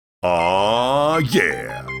Aw,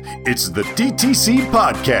 yeah. It's the DTC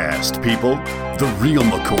Podcast, people. The real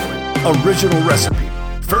McCoy. Original recipe.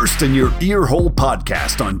 First in your ear-hole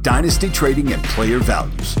podcast on dynasty trading and player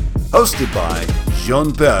values. Hosted by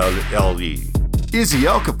Jean-Paul L.E., Izzy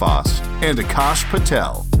Alkafas, and Akash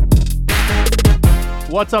Patel.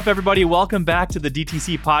 What's up, everybody? Welcome back to the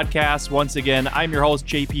DTC Podcast. Once again, I'm your host,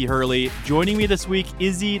 JP Hurley. Joining me this week,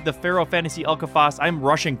 Izzy, the Pharaoh Fantasy Alkafas. I'm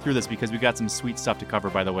rushing through this because we've got some sweet stuff to cover,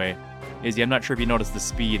 by the way. Izzy, I'm not sure if you noticed the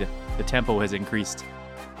speed. The tempo has increased.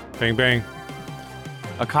 Bang, bang.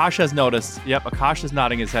 Akash has noticed. Yep, Akash is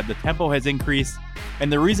nodding his head. The tempo has increased.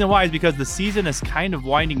 And the reason why is because the season is kind of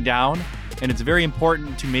winding down, and it's very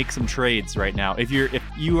important to make some trades right now. If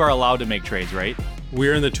you are allowed to make trades, right?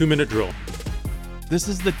 We're in the 2-minute drill. This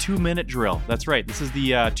is the 2-minute drill. That's right. This is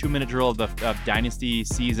the 2-minute drill of the Dynasty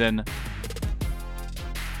season.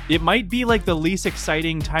 It might be like the least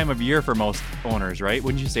exciting time of year for most owners, right?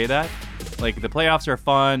 Wouldn't you say that? Like the playoffs are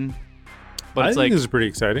fun, but it's like this is pretty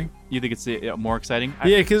exciting. You think it's more exciting?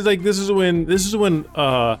 Yeah, because like this is when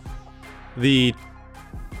the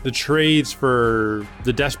trades for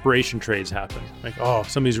the desperation trades happen. Like, oh,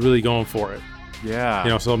 somebody's really going for it.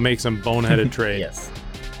 Yeah. So they'll make some boneheaded trade. Yes,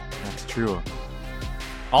 that's true.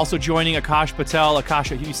 Also joining Akash Patel.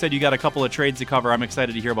 Akash, you said you got a couple of trades to cover. I'm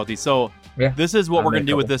excited to hear about these. So This is what we're going to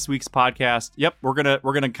do with this week's podcast. Yep, we're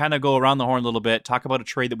gonna kind of go around the horn a little bit, talk about a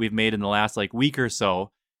trade that we've made in the last week or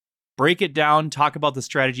so, break it down, talk about the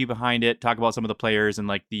strategy behind it, talk about some of the players and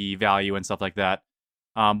the value and stuff like that.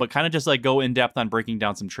 But kind of just go in depth on breaking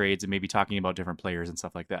down some trades and maybe talking about different players and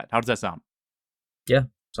stuff like that. How does that sound? Yeah,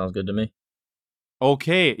 sounds good to me.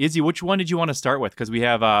 Okay, Izzy, which one did you want to start with? Because we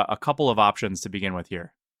have a couple of options to begin with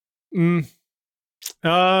here.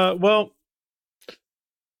 Well,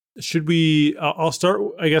 should we? I'll start.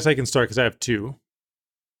 I guess I can start because I have two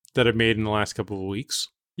that I've made in the last couple of weeks.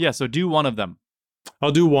 Yeah, so do one of them.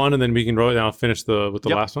 I'll do one, and then we can roll it down. I'll finish with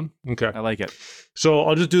the last one. Okay, I like it. So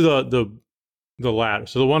I'll just do the latter.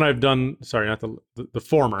 So the one I've done. Sorry, not the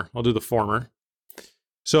former. I'll do the former.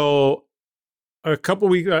 So a couple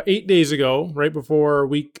weeks, 8 days ago, right before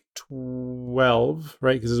week 12,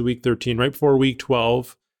 right? Because it's week 13. Right before week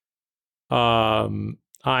 12.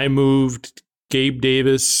 I moved Gabe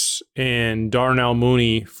Davis and Darnell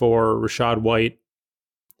Mooney for Rashad White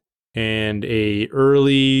and a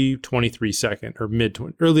early 23 second or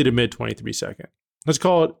early to mid 23 second. Let's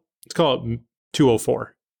call it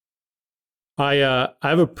 204. I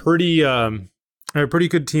have a pretty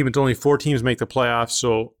good team. It's only 4 teams make the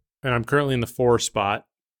playoffs, and I'm currently in the 4 spot.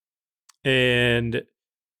 And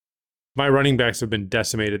my running backs have been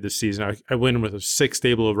decimated this season. I went in with a 6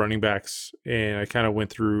 stable of running backs, and I kind of went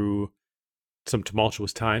through some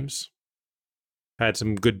tumultuous times. I had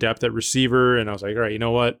some good depth at receiver, and I was like, all right, you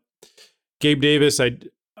know what? Gabe Davis,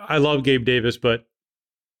 I love Gabe Davis, but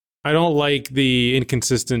I don't like the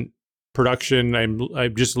inconsistent production.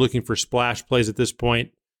 I'm just looking for splash plays at this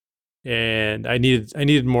point, and I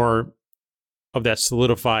needed more of that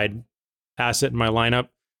solidified asset in my lineup.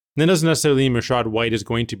 And that doesn't necessarily mean Rashad White is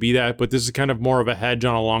going to be that, but this is kind of more of a hedge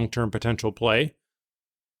on a long-term potential play.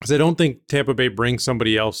 Because I don't think Tampa Bay brings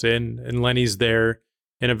somebody else in, and Lenny's there.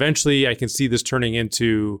 And eventually I can see this turning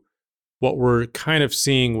into what we're kind of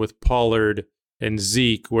seeing with Pollard and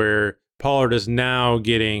Zeke, where Pollard is now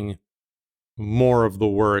getting more of the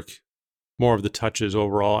work, more of the touches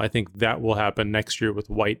overall. I think that will happen next year with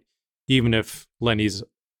White, even if Lenny's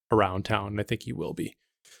around town, and I think he will be.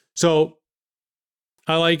 So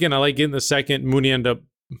I like it. I like getting the second. Mooney ended up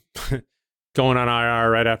going on IR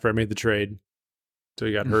right after I made the trade. So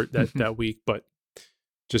he got hurt that week, but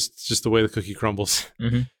just the way the cookie crumbles.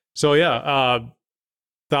 Mm-hmm. So yeah,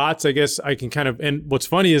 thoughts, I guess I can kind of, and what's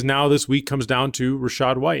funny is now this week comes down to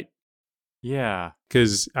Rashad White. Yeah.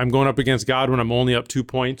 Because I'm going up against Godwin. I'm only up 2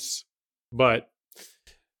 points, but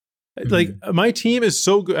my team is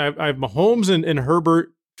so good. I have Mahomes and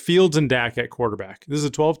Herbert, Fields and Dak at quarterback. This is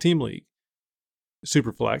a 12-team league.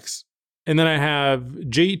 Superflex. And then I have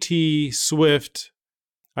JT, Swift.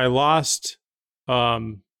 I lost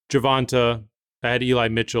Javonta. I had Eli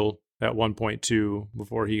Mitchell at 1.2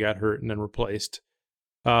 before he got hurt and then replaced.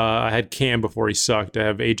 I had Cam before he sucked. I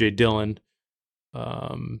have AJ Dillon.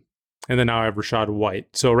 And then now I have Rashad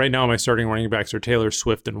White. So right now my starting running backs are Taylor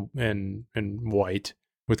Swift and White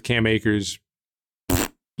with Cam Akers.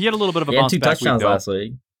 He had a little bit of a bounce back week, though. He had 2 touchdowns last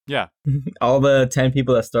week. Yeah. All the 10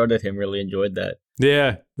 people that started him really enjoyed that.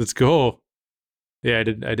 Yeah, let's go. Yeah, I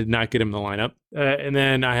did not get him in the lineup. And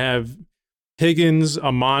then I have Higgins,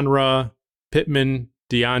 Amon-Ra, Pittman,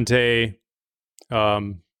 Deontay,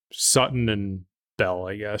 Sutton, and Bell,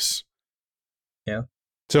 I guess. Yeah.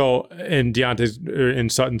 So, and Deontay's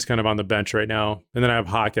and Sutton's kind of on the bench right now. And then I have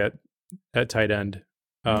Hawk at tight end.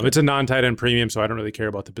 It's a non-tight end premium, so I don't really care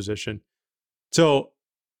about the position. So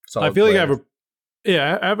I feel like I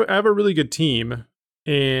have a really good team,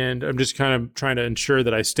 and I'm just kind of trying to ensure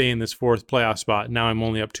that I stay in this 4th playoff spot. Now I'm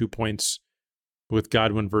only up 2 points with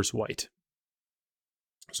Godwin versus White.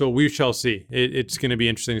 So we shall see. It's going to be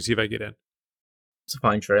interesting to see if I get in. It's a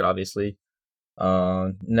fine trade, obviously.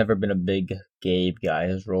 Never been a big Gabe guy.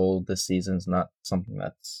 His role this season's not something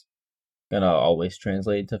that's gonna always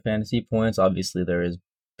translate to fantasy points. Obviously, there is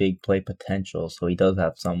big play potential, so he does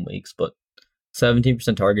have some weeks, but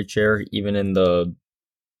 17% target share, even in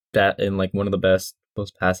like one of the best,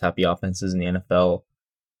 most pass happy offenses in the NFL,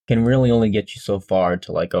 can really only get you so far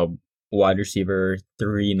to like a wide receiver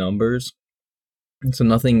 3 numbers. And so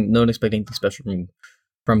not expecting anything special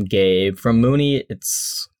from Gabe. From Mooney,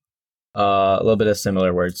 it's a little bit of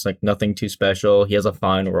similar where it's like nothing too special. He has a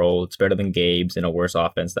fine role. It's better than Gabe's in a worse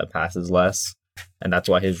offense that passes less. And that's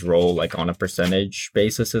why his role, like on a percentage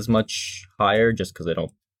basis, is much higher, just because they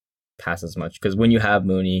don't pass as much. Because when you have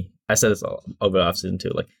Mooney, I said this over the offseason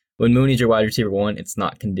too, like when Mooney's your wide receiver 1, it's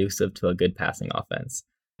not conducive to a good passing offense.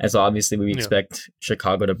 And so obviously we expect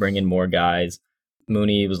Chicago to bring in more guys.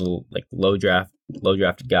 Mooney was like low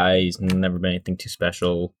drafted guy. He's never been anything too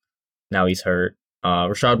special. Now he's hurt.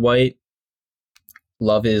 Rachaad White,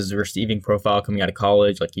 love his receiving profile coming out of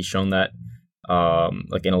college. Like he's shown that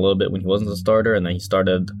like in a little bit when he wasn't a starter, and then he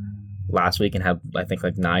started last week and had I think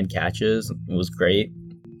like 9 catches. It was great.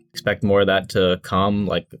 Expect more of that to come.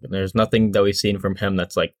 Like there's nothing that we've seen from him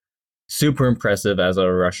that's like super impressive as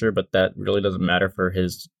a rusher, but that really doesn't matter for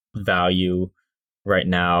his value right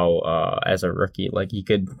now as a rookie. Like he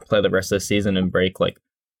could play the rest of the season and break like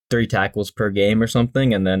 3 tackles per game or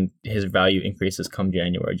something, and then his value increases come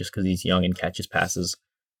January just because he's young and catches passes.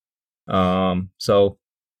 So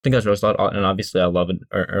I think that's really solid, and obviously I love an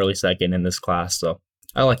early second in this class, so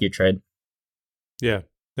I like your trade. Yeah,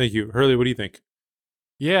 thank you. Hurley, what do you think?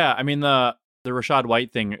 Yeah, I mean the Rachaad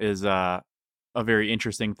White thing is a very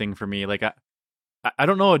interesting thing for me. Like I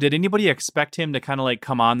don't know, did anybody expect him to kind of like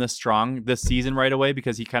come on this strong this season right away,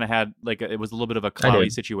 because he kind of had like it was a little bit of a cloudy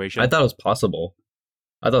situation? I thought it was possible.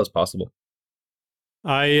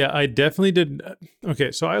 I definitely did.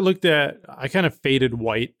 Okay, so I kind of faded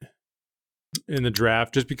White in the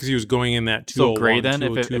draft just because he was going in that 201, so gray then,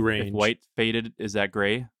 if range. If White faded, is that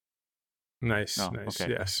gray? Nice.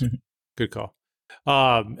 Okay. Yes, good call.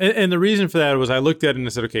 And the reason for that was I looked at it and I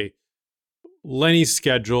said, okay, Lenny's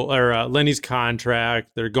schedule or Lenny's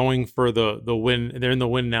contract, they're going for the win. They're in the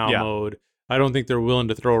win now mode. I don't think they're willing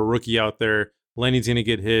to throw a rookie out there. Lenny's going to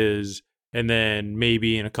get his, and then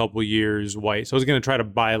maybe in a couple years, White. So I was going to try to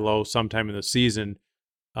buy low sometime in the season.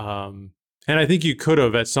 And I think you could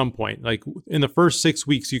have at some point, like in the first 6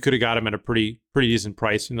 weeks, you could have got him at a pretty decent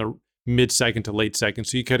price in the mid-second to late second.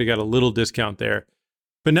 So you could have got a little discount there.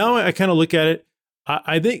 But now I kind of look at it.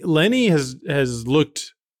 I think Lenny has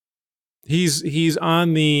looked. He's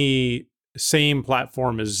on the same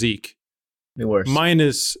platform as Zeke, worse.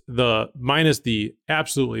 minus the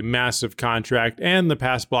absolutely massive contract and the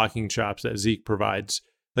pass blocking chops that Zeke provides.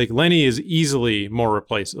 Like Lenny is easily more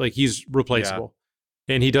replaceable. Like he's replaceable,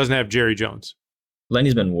 and he doesn't have Jerry Jones.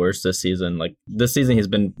 Lenny's been worse this season. Like this season, he's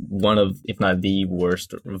been one of, if not the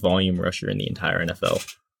worst volume rusher in the entire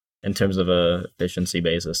NFL in terms of a efficiency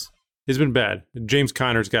basis. He's been bad. James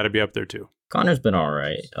Conner's got to be up there too. Conner's been all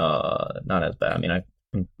right. Not as bad. I mean,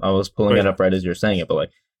 I was pulling it up right as you were saying it, but like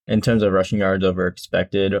in terms of rushing yards over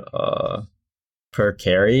expected per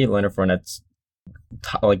carry, Leonard Fournette's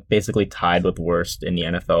like basically tied with worst in the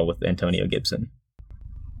NFL with Antonio Gibson.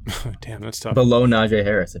 Damn, that's tough. Below Najee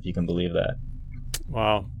Harris, if you can believe that.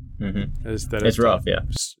 Wow. Mm-hmm. That it's rough, yeah.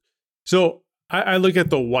 So I look at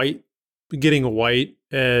getting White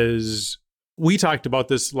as, we talked about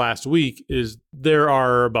this last week, is there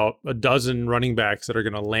are about a dozen running backs that are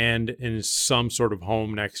going to land in some sort of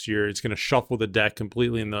home next year. It's going to shuffle the deck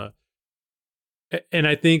completely and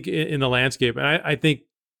I think in the landscape. And I think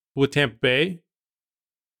with Tampa Bay,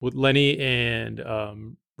 with Lenny and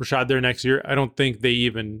Rachaad there next year, I don't think they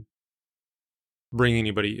even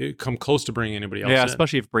come close to bringing anybody else in. Yeah,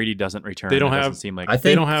 especially if Brady doesn't return. They don't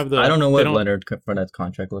they don't have I don't know what Leonard Fournette's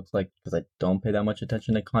contract looks like because I don't pay that much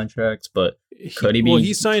attention to contracts, but could he be? Well,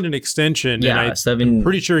 he signed an extension, and I'm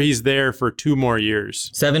pretty sure he's there for 2 more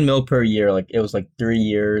years. $7 million per year. Like it was like 3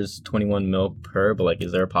 years, $21 million per. But like,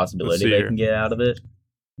 is there a possibility they can get out of it?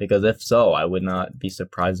 Because if so, I would not be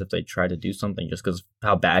surprised if they try to do something just because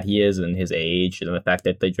how bad he is and his age and the fact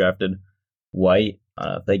that they drafted White.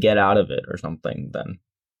 If they get out of it or something, then.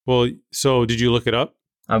 Well, so did you look it up?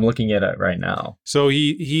 I'm looking at it right now. So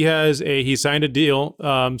he signed a deal.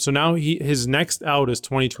 So now his next out is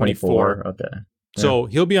 2024. Okay. Yeah. So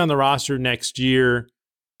he'll be on the roster next year.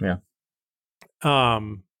 Yeah.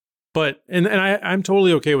 But I'm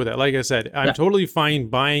totally okay with that. Like I said, I'm totally fine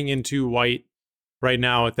buying into White right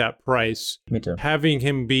now at that price. Me too. Having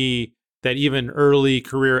him be that even early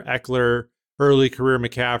career Eckler, early career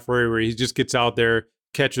McCaffrey, where he just gets out there,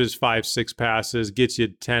 catches 5-6 passes, gets you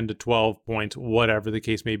 10 to 12 points, whatever the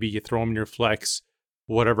case may be. You throw him in your flex,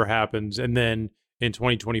 whatever happens. And then in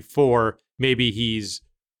 2024, maybe he's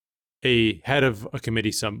a head of a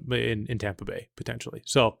committee in Tampa Bay, potentially.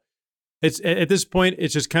 So it's at this point,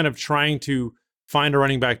 it's just kind of trying to find a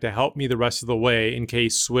running back to help me the rest of the way in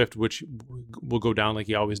case Swift, which will go down like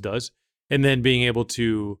he always does, and then being able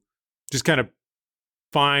to just kind of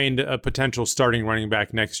find a potential starting running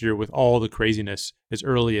back next year with all the craziness as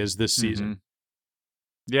early as this season.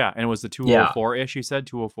 Yeah, and it was the 204-ish, you said?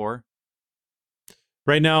 204?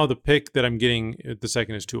 Right now, the pick that I'm getting, the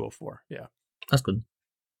second is 204. Yeah. That's good.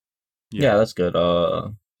 Yeah, that's good.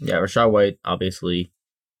 Rachaad White, obviously,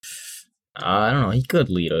 I don't know, he could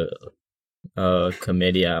lead a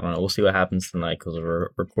committee. I don't know. We'll see what happens tonight because we're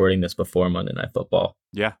recording this before Monday Night Football.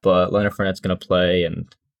 Yeah. But Leonard Fournette's going to play,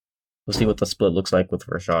 and we'll see what the split looks like with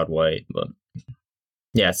Rachaad White. But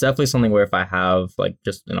yeah, it's definitely something where if I have, like,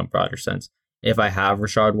 just in a broader sense, if I have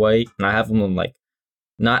Rachaad White, and I have him in, like,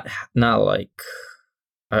 not like,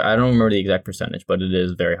 I don't remember the exact percentage, but it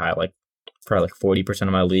is very high, like, probably like 40% of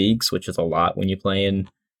my leagues, which is a lot when you play in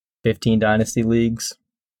 15 dynasty leagues.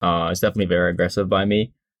 It's definitely very aggressive by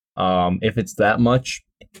me. If it's that much,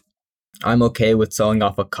 I'm okay with selling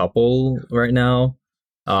off a couple right now.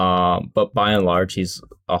 But by and large, he's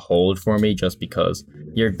a hold for me just because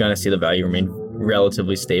you're going to see the value remain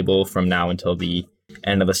relatively stable from now until the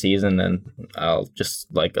end of the season. And I'll just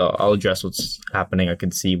I'll address what's happening. I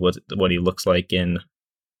can see what he looks like in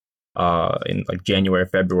like January,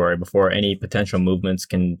 February before any potential movements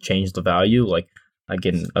can change the value. Like I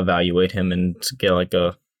can evaluate him and get like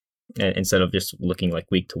instead of just looking like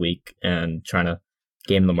week to week and trying to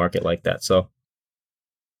game the market like that. So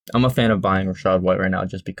I'm a fan of buying Rachaad White right now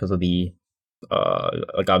just because of the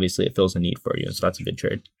obviously it fills a need for you. So that's a good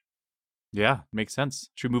trade. Yeah, makes sense.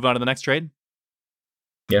 Should we move on to the next trade?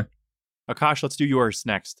 Yeah. Akash, let's do yours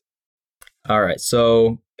next. All right.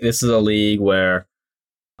 So this is a league where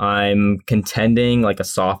I'm contending, like a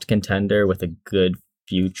soft contender with a good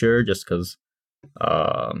future just because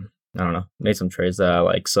I don't know, made some trades that I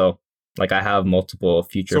like. So like I have multiple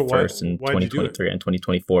future firsts in 2023 and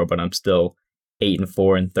 2024, but I'm still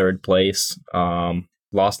 8-4 in third place.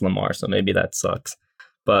 Lost Lamar, so maybe that sucks.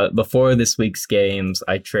 But before this week's games,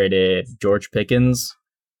 I traded George Pickens,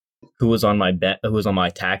 who was on my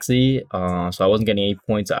taxi. So I wasn't getting any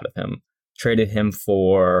points out of him. Traded him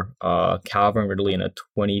for Calvin Ridley in a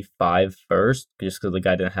 25 first, just because the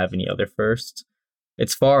guy didn't have any other firsts.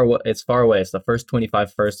 It's far away. It's the first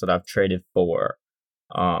 25 firsts that I've traded for.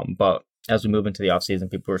 But as we move into the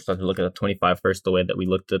offseason, people are starting to look at the 25 first the way that we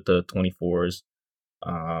looked at the 24s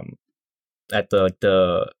at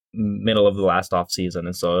the middle of the last offseason.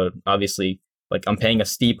 And so obviously, like I'm paying a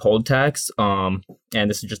steep hold tax. And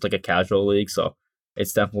this is just like a casual league, so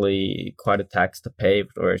it's definitely quite a tax to pay.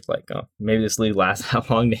 Or it's like maybe this league lasts how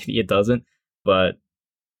long, maybe it doesn't. But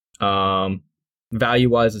value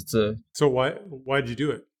wise, it's a. So why'd you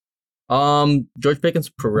do it? George Pickens'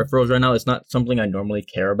 peripherals right now, it's not something I normally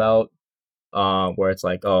care about. Where it's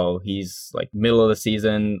like, oh, he's like middle of the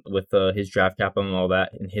season with his draft capital and all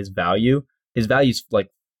that, and his value's like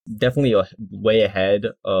definitely way ahead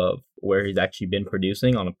of where he's actually been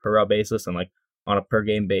producing on a per route basis and like on a per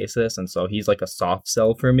game basis, and so he's like a soft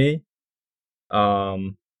sell for me.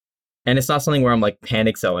 And it's not something where I'm like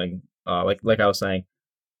panic selling. Like I was saying,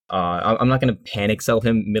 I'm not going to panic sell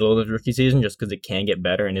him middle of the rookie season just because it can get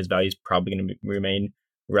better and his value is probably going to remain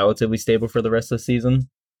relatively stable for the rest of the season.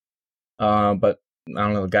 But I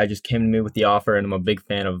don't know, the guy just came to me with the offer, and I'm a big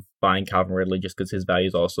fan of buying Calvin Ridley just because his value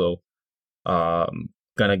is also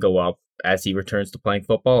gonna go up as he returns to playing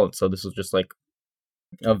football. And so this was just like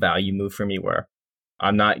a value move for me where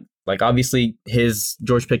I'm not like, obviously his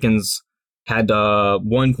George Pickens had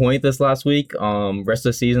 1 point this last week. Rest of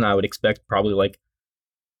the season I would expect probably like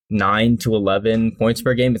 9 to 11 points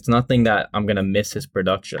per game. It's nothing that I'm gonna miss his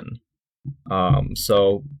production.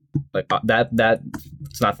 So like that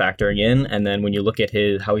it's not factoring in. And then when you look at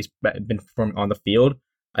how he's been performing on the field,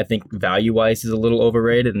 I think value wise he's a little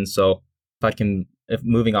overrated. And so if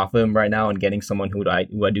moving off of him right now and getting someone who I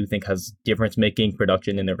do think has difference making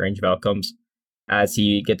production in the range of outcomes as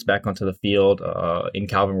he gets back onto the field in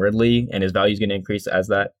Calvin Ridley, and his value is going to increase as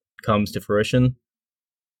that comes to fruition.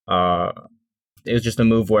 It was just a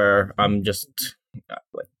move where I'm just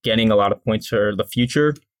getting a lot of points for the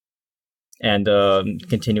future and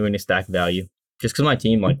continuing to stack value. Just because my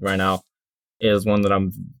team, like right now, is one that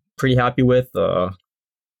I'm pretty happy with. I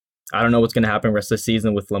don't know what's going to happen rest of the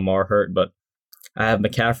season with Lamar hurt, but I have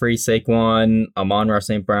McCaffrey, Saquon, Amon-Ra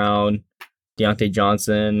St. Brown, Deontay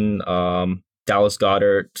Johnson, Dallas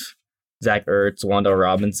Goedert, Zach Ertz, Wan'Dale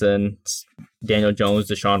Robinson, Daniel Jones,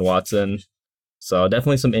 Deshaun Watson. So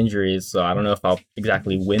definitely some injuries. So I don't know if I'll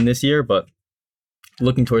exactly win this year, but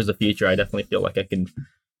looking towards the future, I definitely feel like I can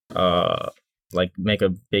make a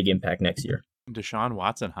big impact next year. Deshaun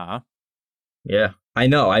Watson, huh? Yeah, I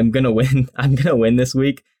know. I'm gonna win. I'm gonna win this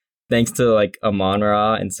week, thanks to like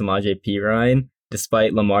Amon-Ra and Samaje Perine,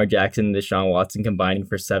 despite Lamar Jackson and Deshaun Watson combining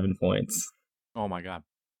for 7 points. Oh my god,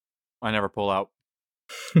 I never pull out.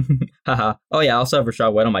 Haha. Oh yeah, I also have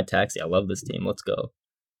Rachaad White on my taxi. I love this team. Let's go.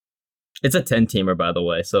 It's a 10-teamer, by the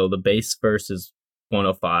way. So the base first is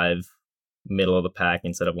 105, middle of the pack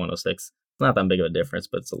instead of 106. It's not that big of a difference,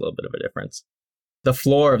 but it's a little bit of a difference. The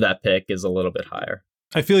floor of that pick is a little bit higher.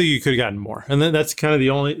 I feel like you could have gotten more. And then that's kind of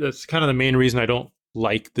the main reason I don't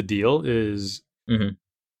like the deal is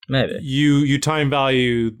maybe you time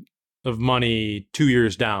value of money 2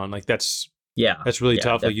 years down. Like that's really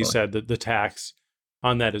tough. Definitely. Like you said, the tax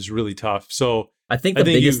on that is really tough. So I think the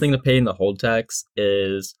biggest thing to pay in the hold tax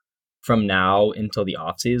is from now until the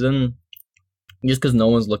off season, just because no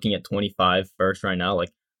one's looking at 25 first right now.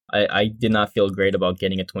 Like I did not feel great about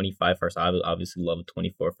getting a 25 first. I would obviously love a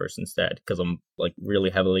 24 first instead because I'm like really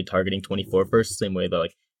heavily targeting 24 first, the same way that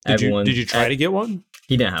like everyone. Did you try to get one?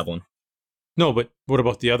 He didn't have one. No, but what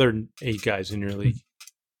about the other 8 guys in your league?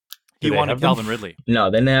 He wanted Calvin Ridley.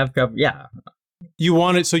 No, they didn't have. Yeah. You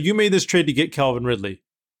wanted, so you made this trade to get Calvin Ridley.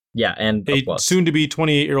 Yeah, and a soon-to-be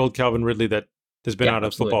 28-year-old Calvin Ridley that has been out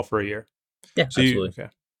of football for a year. Yeah, so absolutely.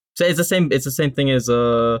 So it's the same. It's the same thing as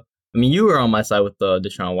I mean, you were on my side with the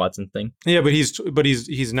Deshaun Watson thing. Yeah, but he's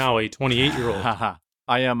now a 28-year-old.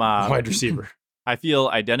 I am wide receiver. I feel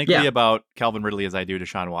identically about Calvin Ridley as I do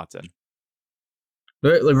Deshaun Watson.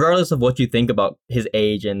 Regardless of what you think about his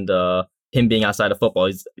age and him being outside of football,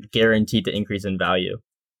 he's guaranteed to increase in value.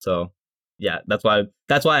 So yeah, that's why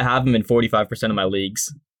I have him in 45% of my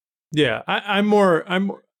leagues. Yeah, I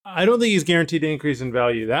don't think he's guaranteed to increase in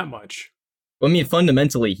value that much. I mean,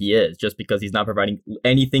 fundamentally, he is, just because he's not providing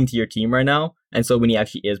anything to your team right now. And so when he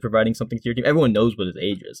actually is providing something to your team, everyone knows what his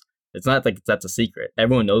age is. It's not like that's a secret.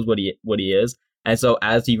 Everyone knows what he is. And so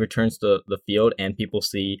as he returns to the field and people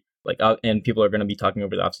see, and people are going to be talking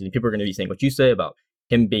over the offseason, people are going to be saying what you say about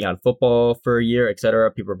him being out of football for a year,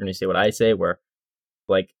 etc. People are going to say what I say, where,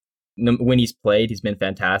 like, when he's played, he's been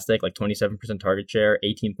fantastic, like 27% target share,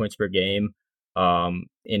 18 points per game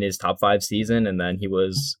in his top 5 season. And then he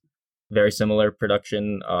was very similar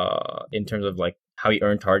production in terms of like how he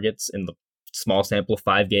earned targets in the small sample of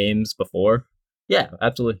 5 games before. Yeah,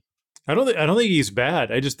 absolutely. I don't think he's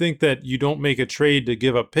bad. I just think that you don't make a trade to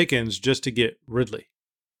give up Pickens just to get Ridley.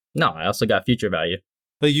 No, I also got future value.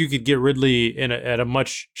 Like you could get Ridley at a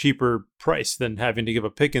much cheaper price than having to give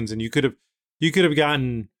up Pickens, and you could have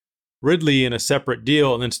gotten Ridley in a separate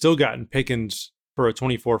deal and then still gotten Pickens for a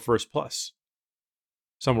 24 first plus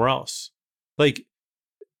somewhere else. Like.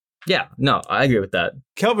 Yeah, no, I agree with that.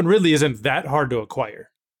 Calvin Ridley isn't that hard to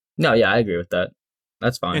acquire. No, yeah, I agree with that.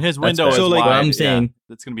 That's fine. And his window is wide. What I'm saying,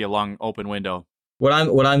 it's going to be a long open window. What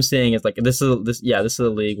I'm saying is like this is a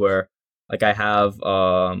league where like I have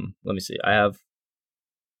let me see, I have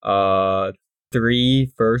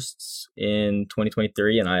 3 firsts in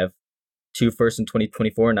 2023 and I have 2 firsts in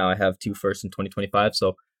 2024. Now I have 2 firsts in 2025.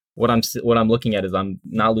 So what I'm looking at is I'm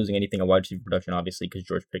not losing anything on wide receiver production, obviously, because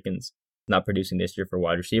George Pickens not producing this year for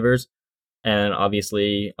wide receivers. And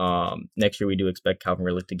obviously, next year we do expect Calvin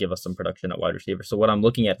Ridley to give us some production at wide receiver. So what I'm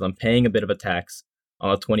looking at is I'm paying a bit of a tax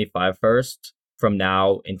on a 25 first from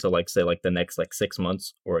now until the next 6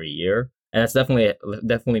 months or a year. And that's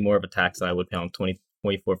definitely more of a tax than I would pay on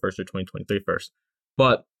 2024 first or 2023 first.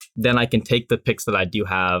 But then I can take the picks that I do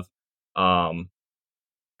have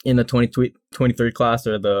in the 2023 class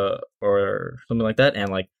or something like that, and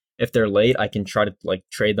like if they're late, I can try to like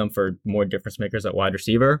trade them for more difference makers at wide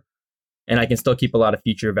receiver, and I can still keep a lot of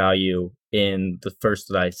future value in the first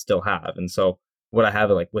that I still have. And so what I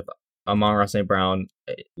have like with Amon-Ra St. Brown,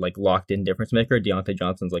 like locked in difference maker, Deontay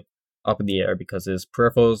Johnson's like up in the air because his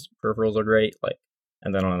peripherals are great, like,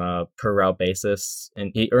 and then on a per route basis,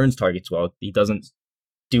 and he earns targets well. He doesn't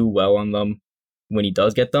do well on them when he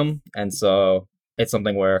does get them, and so it's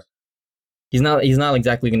something where he's not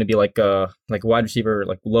exactly going to be like wide receiver,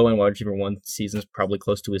 like low end wide receiver 1 season's probably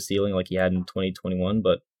close to his ceiling like he had in 2021,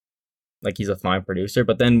 but like he's a fine producer.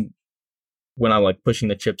 But then when I'm like pushing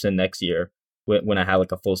the chips in next year, when I have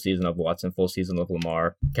like a full season of Watson, full season of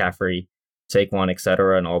Lamar, Caffrey, Saquon,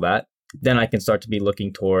 etc., and all that, then I can start to be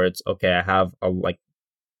looking towards, okay, I have like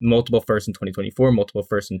multiple firsts in 2024, multiple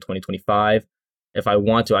firsts in 2025. If I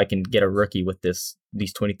want to, I can get a rookie with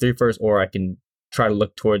these 23 firsts, or I can try to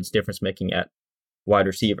look towards difference making at wide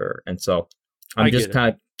receiver. And so I'm just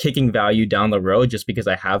kind of kicking value down the road just because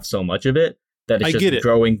I have so much of it that it's just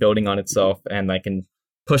growing, building on itself, and I can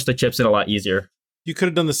push the chips in a lot easier. You could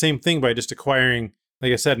have done the same thing by just acquiring,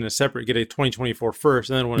 like I said, in a separate, get a 2024 first,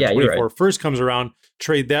 and then when a 24 first comes around,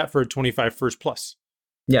 trade that for a 25 first plus.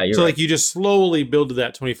 Yeah, you're so right. Like you just slowly build to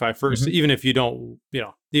that 25 first, even if you don't,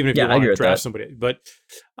 even if you want to draft somebody. But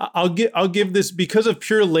I'll give this, because of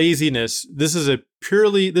pure laziness, this is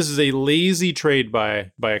a lazy trade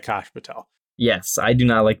by Akash Patel. Yes, I do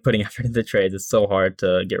not like putting effort into trades. It's so hard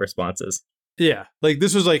to get responses. Yeah, like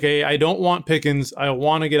this was like I don't want Pickens. I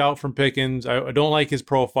want to get out from Pickens. I don't like his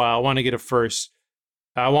profile. I want to get a first.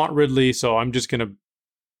 I want Ridley, so I'm just going to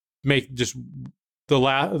make just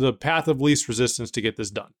the path of least resistance to get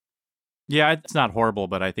this done. Yeah, it's not horrible,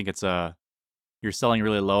 but I think it's you're selling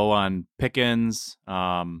really low on Pickens.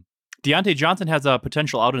 Deontay Johnson has a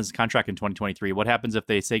potential out in his contract in 2023. What happens if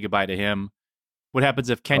they say goodbye to him? What happens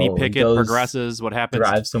if Kenny Pickett progresses? What happens?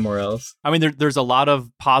 Drive somewhere else. I mean, there's a lot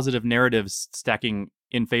of positive narratives stacking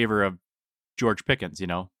in favor of George Pickens,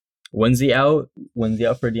 When's he out? When's he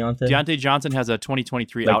out for Deontay? Deontay Johnson has a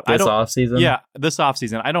 2023 like out. This offseason? Yeah, this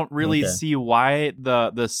offseason. I don't really see why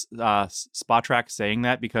the Spot Track saying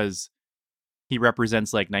that, because he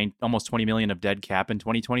represents like almost 20 million of dead cap in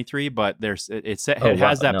 2023, but it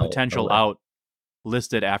has that potential out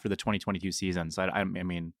listed after the 2022 season. So I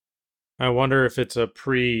mean, I wonder if it's a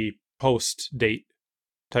pre-post date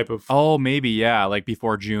type of. Oh, maybe, yeah, like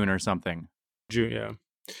before June or something. June, yeah.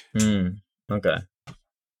 Okay.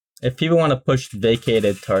 If people want to push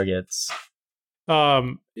vacated targets.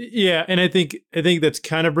 Yeah, and I think that's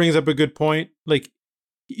kind of brings up a good point. Like,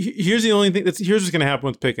 here's the only thing here's what's going to happen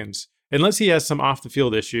with Pickens. Unless he has some off the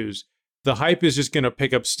field issues, the hype is just going to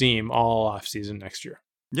pick up steam all off season next year.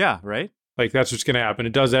 Yeah, right. Like that's what's going to happen.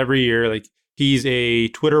 It does every year. Like he's a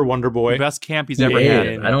Twitter wonder boy. The best camp he's ever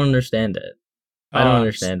had. I don't understand it. I don't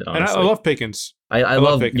understand it, honestly. And I love Pickens. I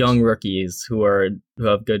love Pickens. Young rookies who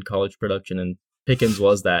have good college production, and Pickens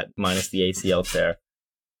was that minus the ACL tear.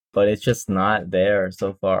 But it's just not there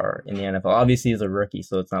so far in the NFL. Obviously, he's a rookie,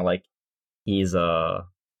 so it's not like he's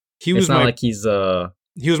He was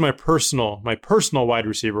my personal wide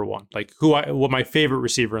receiver one. Like my favorite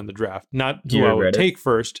receiver in the draft. Not who I would take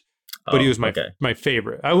first, but he was my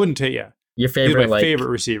favorite. I wouldn't take your favorite, my favorite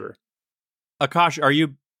receiver. Akash,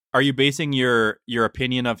 are you basing your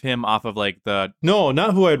opinion of him off of like the? No,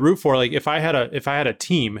 not who I'd root for. Like if I had a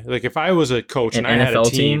team, like if I was a coach and I had a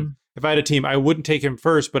team, if I had a team, I wouldn't take him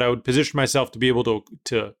first, but I would position myself to be able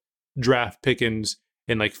to draft Pickens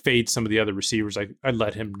and like fade some of the other receivers. I'd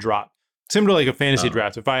let him drop. Similar to like a fantasy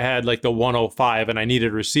draft. If I had like the 105 and I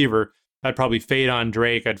needed a receiver, I'd probably fade on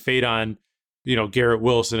Drake. I'd fade on, Garrett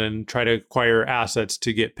Wilson and try to acquire assets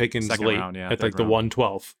to get Pickens second late round, at like the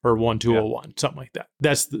 112 or 1201, something like that.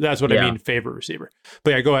 That's what I mean, favorite receiver.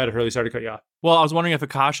 But yeah, go ahead, Hurley. Sorry to cut you off. Well, I was wondering if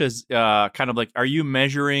Akash is kind of like, are you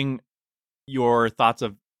measuring your thoughts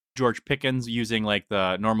of George Pickens using like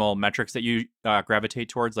the normal metrics that you gravitate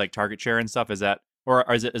towards, like target share and stuff? Is that, or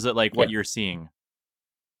is it like what you're seeing?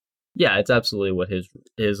 Yeah, it's absolutely what his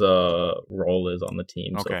role is on the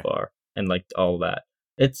team so far, and like all that.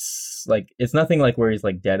 It's like it's nothing like where he's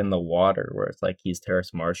like dead in the water, where it's like he's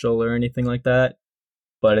Terrace Marshall or anything like that.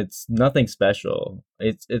 But it's nothing special.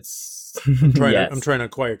 It's. I'm trying to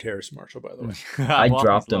acquire Terrace Marshall, by the way. I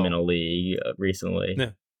dropped him in a league recently.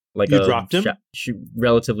 Yeah. Like you dropped him?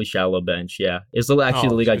 Relatively shallow bench. Yeah, it's actually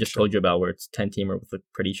the league I just told you about, where it's 10-teamer with a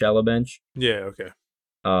pretty shallow bench. Yeah. Okay.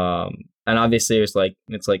 And obviously it's like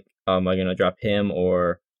am I gonna drop him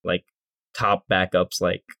or like top backups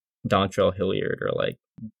like Dontrell Hilliard or like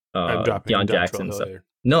Deion Jackson and stuff?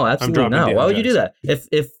 No, absolutely not. Why would you do that? We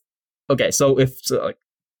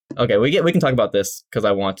can talk about this because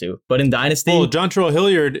I want to. But in Dynasty, Dontrell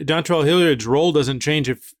Hilliard's role doesn't change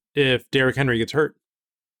if Derrick Henry gets hurt.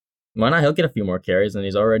 Why not? He'll get a few more carries, and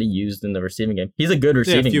he's already used in the receiving game. He's a good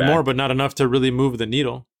receiving back. A few more, but not enough to really move the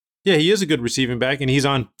needle. Yeah, he is a good receiving back, and he's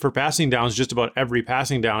on for passing downs just about every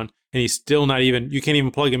passing down, and he's still not even, you can't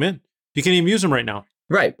even plug him in. You can't even use him right now.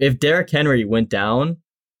 Right. If Derrick Henry went down,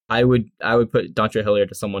 I would put Dontrell Hilliard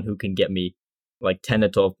to someone who can get me like 10 to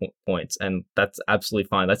 12 points, and that's absolutely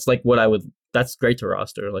fine. That's like that's great to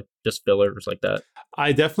roster, like just fillers like that.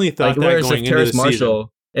 I definitely thought that going into the season.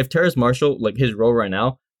 If Terrace Marshall, like his role right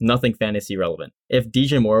now, nothing fantasy relevant. If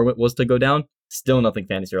DJ Moore was to go down, still nothing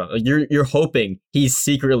fantasy relevant. You're hoping he's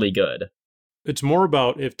secretly good. It's more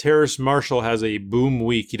about if Terrace Marshall has a boom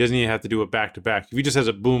week, he doesn't even have to do it back-to-back. If he just has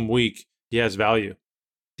a boom week, he has value.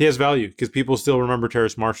 He has value because people still remember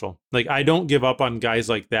Terrace Marshall. Like, I don't give up on guys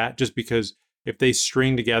like that just because if they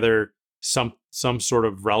string together some sort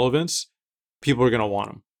of relevance, people are going to want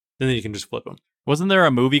them. Then you can just flip them. Wasn't there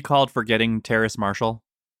a movie called Forgetting Terrace Marshall?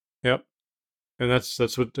 Yep. And that's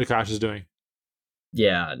what Akash is doing.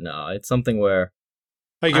 Yeah, no, it's something where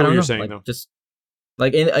I get what you're saying, though. Just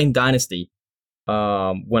like in Dynasty,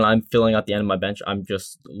 when I'm filling out the end of my bench, I'm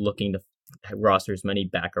just looking to roster as many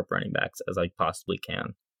backup running backs as I possibly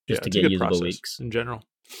can, just to get usable weeks in general.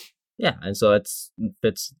 Yeah, and so it's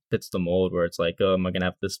fits the mold where it's like, am I gonna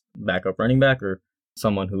have this backup running back or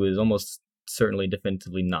someone who is almost certainly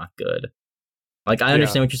definitively not good? Like, I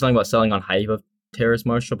understand what you're saying about selling on hype of Terrace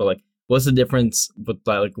Marshall, but like, what's the difference with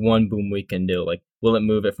like one boom week can do? Like, will it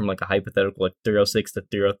move it from like a hypothetical like 306 to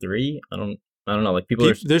 303? I don't know. Like,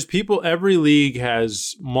 there's people. Every league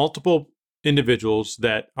has multiple individuals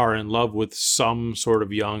that are in love with some sort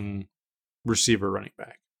of young receiver running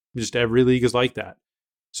back. Just every league is like that.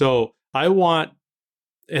 So I want,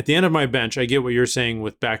 at the end of my bench, I get what you're saying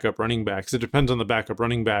with backup running backs. It depends on the backup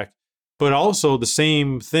running back, but also the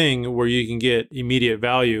same thing where you can get immediate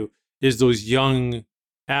value is those young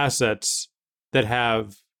assets that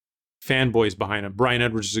have fanboys behind them. Bryan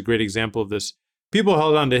Edwards is a great example of this. People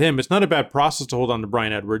held on to him. It's not a bad process to hold on to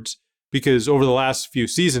Bryan Edwards because over the last few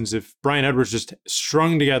seasons, if Bryan Edwards just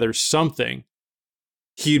strung together something,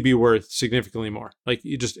 he'd be worth significantly more. Like,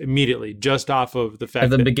 you just immediately, just off of the fact at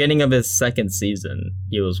the beginning of his second season,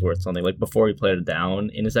 he was worth something. Like, before he played it down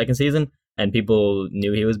in his second season, and people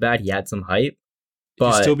knew he was bad, he had some hype.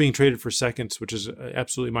 But he's still being traded for seconds, which is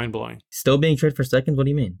absolutely mind-blowing. Still being traded for seconds? What do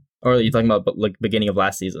you mean? Or are you talking about like beginning of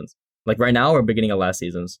last season's? Like right now or beginning of last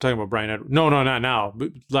season's? Talking about Bryan Edwards. No, not now.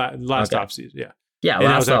 Last offseason, yeah. Yeah, and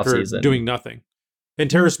last offseason. Doing nothing. And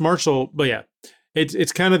Terrace Marshall, but yeah,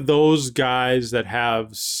 it's kind of those guys that have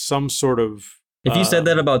some sort of... If you said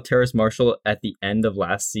that about Terrace Marshall at the end of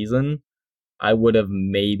last season, I would have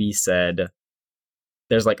maybe said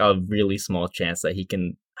there's like a really small chance that he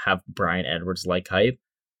can have Bryan Edwards like hype,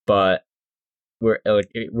 but we're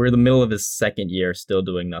in the middle of his second year still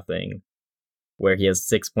doing nothing, where he has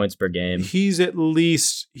 6 points per game. He's at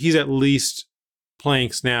least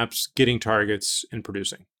playing snaps, getting targets, and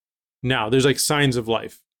producing. Now, there's like signs of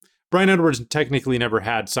life. Bryan Edwards technically never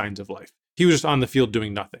had signs of life. He was just on the field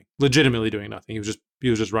doing nothing, legitimately doing nothing. He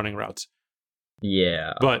was just running routes.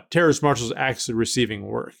 Yeah. But Terrace Marshall's actually receiving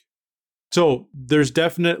work. So there's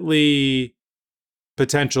definitely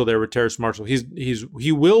potential there with Terrace Marshall.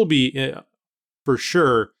 He will be for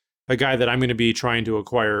sure a guy that I'm going to be trying to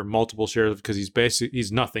acquire multiple shares of because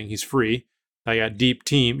he's nothing. He's free. I got deep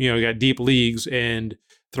team, got deep leagues, and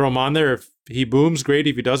throw him on there. If he booms, great.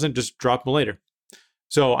 If he doesn't, just drop him later.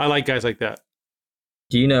 So I like guys like that.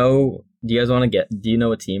 Do you know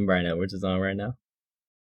what team Bryan Edwards is on right now?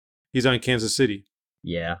 He's on Kansas City.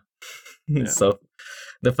 Yeah. So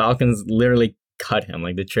the Falcons literally cut him.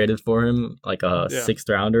 Like, they traded for him like a sixth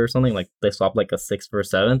rounder or something. Like, they swapped like a 6th for a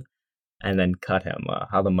 7th and then cut him.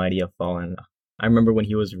 How the mighty have fallen. I remember when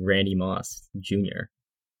he was Randy Moss Jr.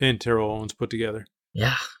 And Terrell Owens put together.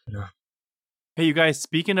 Yeah. No. Hey, you guys,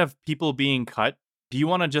 speaking of people being cut, do you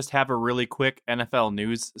want to just have a really quick NFL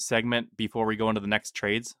news segment before we go into the next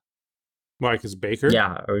trades? Why, because Baker?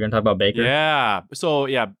 Yeah, are we going to talk about Baker? Yeah. So,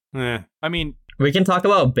 yeah. I mean... We can talk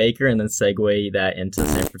about Baker and then segue that into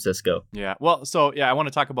San Francisco. Yeah. Well, so, yeah, I want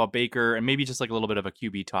to talk about Baker and maybe just like a little bit of a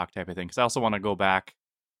QB talk type of thing, because I also want to go back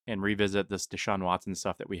and revisit this Deshaun Watson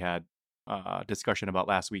stuff that we had discussion about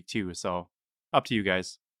last week, too. So, up to you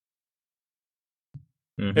guys.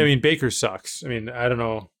 Mm-hmm. I mean, Baker sucks. I mean, I don't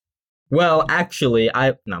know. Well, actually,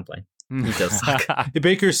 I'm playing. He does suck.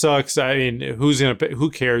 Baker sucks. I mean, who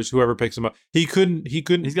cares? Whoever picks him up. He couldn't. He's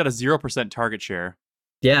got a 0% target share.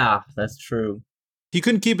 Yeah, that's true. He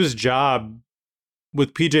couldn't keep his job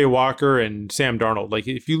with PJ Walker and Sam Darnold. Like,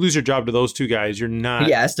 if you lose your job to those two guys, you're not.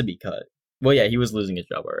 He has to be cut. Well, yeah, he was losing his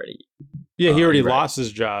job already. Yeah, he already lost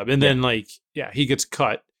his job. And then, he gets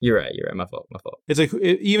cut. You're right. My fault. It's like,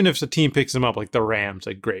 even if the team picks him up, like the Rams,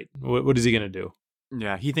 like, great. What is he going to do?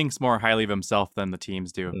 Yeah, he thinks more highly of himself than the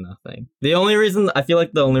teams do. Nothing. The only reason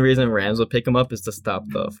Rams would pick him up is to stop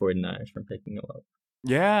the 49ers from picking him up.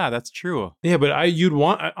 Yeah, that's true. Yeah, but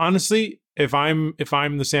honestly, if I'm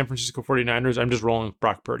the San Francisco 49ers, I'm just rolling with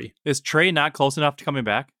Brock Purdy. Is Trey not close enough to coming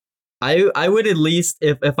back? I would at least,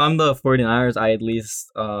 if I'm the 49ers, I at least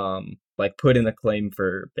put in a claim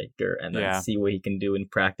for Baker and then see what he can do in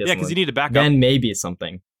practice. Yeah, because you need a backup. Then maybe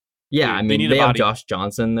something. Yeah, I mean, they have Josh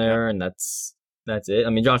Johnson there, and that's it. I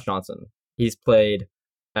mean, Josh Johnson, he's played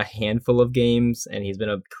a handful of games, and he's been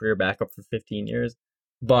a career backup for 15 years.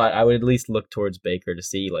 But I would at least look towards Baker to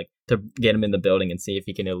see, like, to get him in the building and see if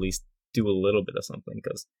he can at least do a little bit of something.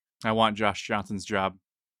 Because I want Josh Johnson's job.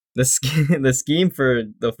 The scheme for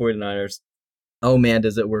the 49ers, oh man,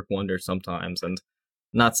 does it work wonders sometimes. And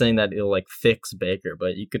not saying that it'll, like, fix Baker,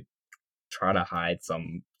 but you could try to hide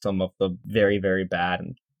some of the very, very bad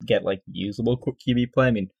and get, like, usable QB play.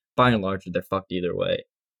 I mean, by and large, they're fucked either way.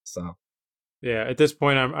 So yeah, at this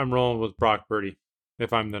point, I'm rolling with Brock Purdy.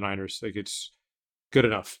 If I'm the Niners, like, it's good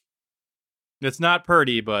enough. It's not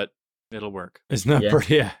Purdy, but it'll work. It's not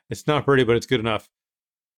Purdy. Yeah, it's not Purdy, but it's good enough.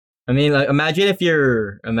 I mean, like, imagine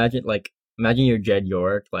you're Jed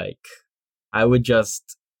York. Like, I would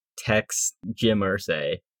just text Jim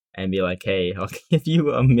Irsay and be like, "Hey, I'll give you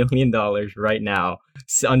 $1 million right now,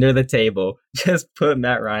 under the table. Just put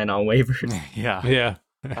Matt Ryan on waivers." Yeah.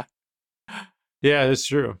 Yeah, that's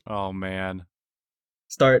true. Oh man.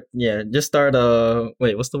 Just start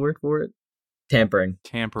wait, what's the word for it? Tampering.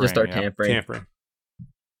 Just start tampering.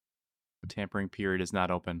 The tampering period is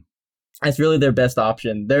not open. That's really their best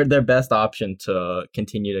option. Their best option to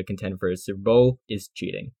continue to contend for a Super Bowl is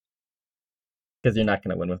cheating. Because you're not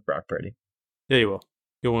going to win with Brock Purdy. Yeah, you will.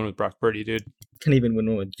 You'll win with Brock Purdy, dude. Can't even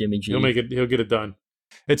win with Jimmy G. He'll get it done.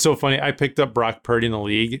 It's so funny. I picked up Brock Purdy in the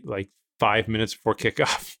league like 5 minutes before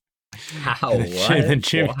kickoff. How?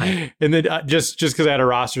 And then just because I had a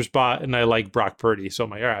roster spot and I like Brock Purdy, so I'm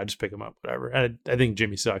like, all right, I'll just pick him up, whatever. And I think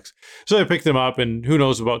Jimmy sucks, so I picked him up. And who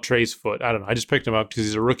knows about Trey's foot? I don't know. I just picked him up because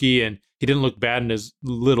he's a rookie and he didn't look bad in his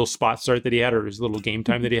little spot start that he had or his little game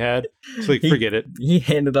time that he had. So like, forget it. He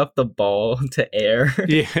handed off the ball to Air.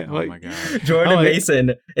 Yeah. Oh my god. Jordan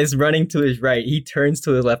Mason is running to his right. He turns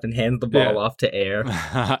to his left and hands the ball off to Air.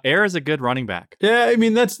 Air is a good running back. Yeah, I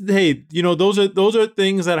mean those are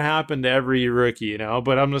things that happen to every rookie,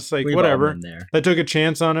 But I'm just like, whatever. I took a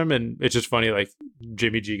chance on him, and it's just funny. Like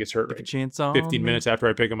Jimmy G gets hurt. Took a chance on 15 minutes after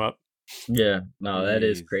I pick him up. Yeah, no, that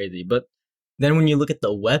is crazy. But then when you look at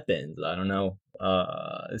the weapons, I don't know.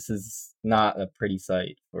 This is not a pretty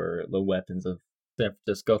sight for the weapons of San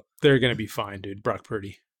Francisco. They're gonna be fine, dude. Brock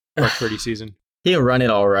Purdy season. He'll run it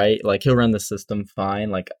all right. Like, he'll run the system fine.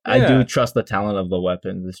 Like, I do trust the talent of the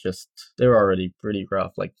weapons. It's just, they're already pretty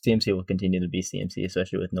rough. Like, CMC will continue to be CMC,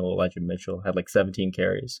 especially with no Elijah Mitchell. Had like 17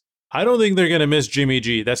 carries. I don't think they're going to miss Jimmy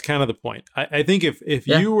G. That's kind of the point. I think if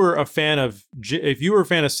you were a fan of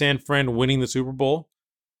San Fran winning the Super Bowl,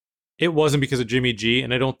 it wasn't because of Jimmy G.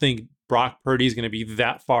 And I don't think Brock Purdy is going to be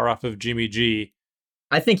that far off of Jimmy G.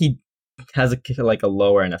 I think he has a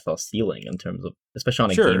lower NFL ceiling in terms of, especially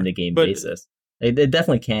on a game-to-game basis. It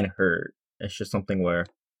definitely can hurt. It's just something where,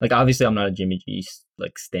 like, obviously I'm not a Jimmy G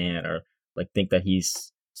like stan or like think that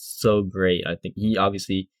he's so great. I think he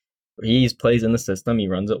plays in the system. He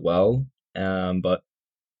runs it well. But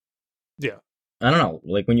yeah, I don't know.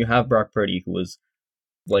 Like, when you have Brock Purdy, who was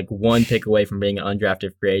like one pick away from being an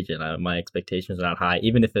undrafted free agent, my expectations are not high,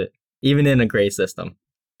 even in a great system.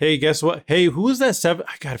 Hey, guess what? Hey, who is that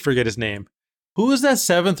I gotta forget his name. Who is that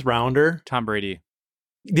 7th rounder? Tom Brady.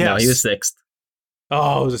 Yes. No, he was 6th.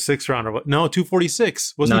 Oh, it was a 6th rounder. No,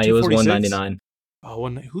 246. Wasn't he 199. Oh,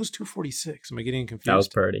 who's 246? Am I getting confused? That was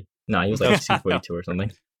Purdy. No, he was like 242 or something.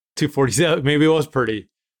 247. Maybe it was Purdy.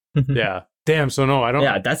 Yeah. Damn. So no, I don't.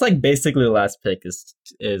 Yeah, that's like basically the last pick is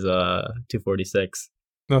 246.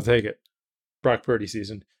 No, take it. Brock Purdy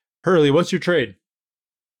season. Hurley, what's your trade?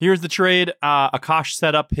 Here's the trade. Akash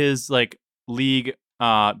set up his like league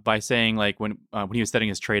by saying like when he was setting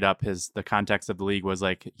his trade up, the context of the league was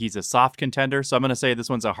like he's a soft contender. So I'm gonna say this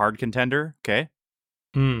one's a hard contender. Okay,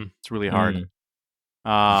 it's really hard.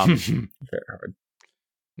 Very hard.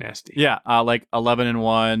 Nasty. Yeah, like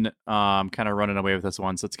 11-1. Kind of running away with this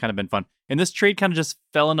one, so it's kind of been fun. And this trade kind of just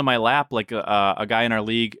fell into my lap. Like a guy in our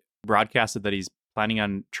league broadcasted that he's planning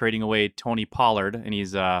on trading away Tony Pollard, and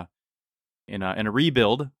he's in a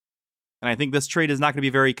rebuild. And I think this trade is not going to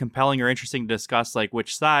be very compelling or interesting to discuss, like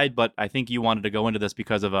which side, but I think you wanted to go into this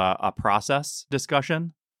because of a process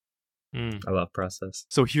discussion. I love process.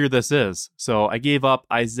 So here this is. So I gave up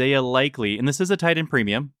Isaiah Likely, and this is a tight end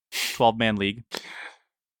premium, 12-man league.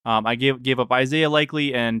 I gave up Isaiah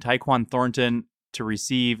Likely and Tyquan Thornton to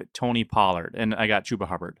receive Tony Pollard, and I got Chuba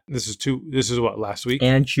Hubbard. This is what, last week?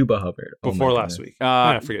 And Chuba Hubbard. Before last week.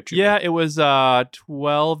 I forget Chuba. Yeah, it was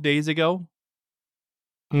 12 days ago.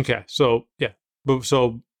 Okay, so yeah,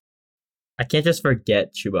 so I can't just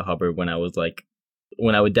forget Chuba Hubbard when I would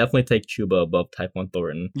definitely take Chuba above Tyquan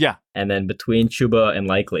Thornton. Yeah, and then between Chuba and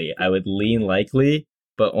Likely, I would lean Likely,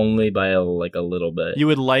 but only by a little bit. You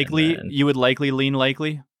would likely lean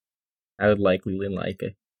Likely. I would likely lean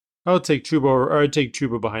Likely. I would take Chuba, or I'd take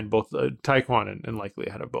Chuba behind both Tyquan and Likely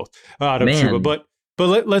ahead of both out of Chuba.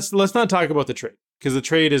 But let's not talk about the trade, because the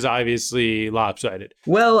trade is obviously lopsided.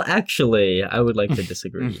 Well, actually, I would like to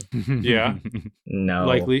disagree. Yeah, no,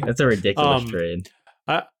 Likely. That's a ridiculous trade.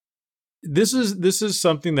 This is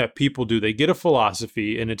something that people do. They get a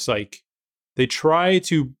philosophy, and it's like they try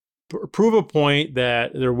to prove a point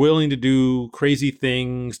that they're willing to do crazy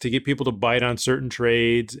things to get people to bite on certain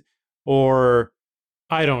trades, or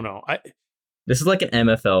I don't know. This is like an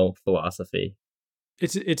MFL philosophy.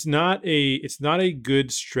 It's not a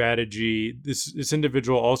good strategy. This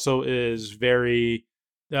individual also is very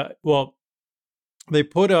well. They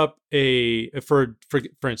put up for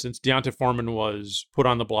instance, Deonta Foreman was put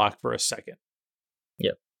on the block for a second.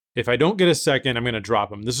 Yep. If I don't get a second, I'm going to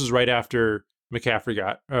drop him. This is right after McCaffrey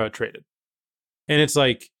got traded, and it's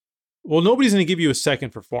like, well, nobody's going to give you a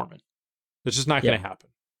second for Foreman. It's just not going to happen.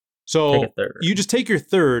 So you just take your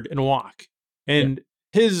third and walk. And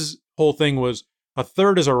his whole thing was a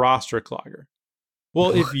third is a roster clogger.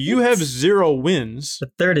 Well, if you have 0 wins...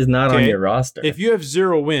 The third is not on your roster. If you have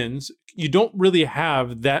 0 wins, you don't really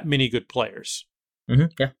have that many good players. Mm-hmm.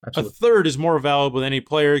 Yeah, absolutely. A third is more valuable than any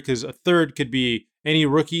player, because a third could be any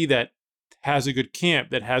rookie that has a good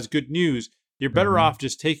camp, that has good news. You're better off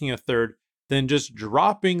just taking a third than just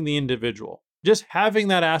dropping the individual. Just having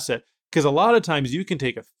that asset. Because a lot of times you can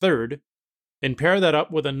take a third and pair that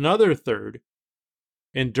up with another third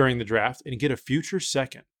during the draft and get a future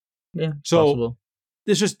second. Yeah, so possible.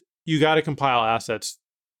 It's just, you got to compile assets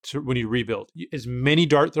when you rebuild. As many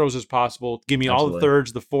dart throws as possible. Give me all the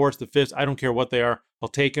thirds, the fourths, the fifths. I don't care what they are. I'll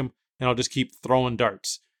take them, and I'll just keep throwing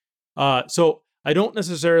darts. So I don't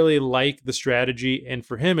necessarily like the strategy. And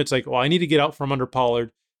for him, it's like, well, I need to get out from under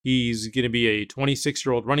Pollard. He's going to be a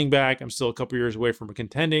 26-year-old running back. I'm still a couple years away from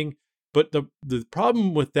contending. But the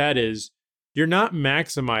problem with that is you're not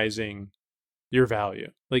maximizing your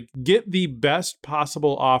value. Like, get the best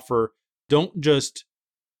possible offer. Don't just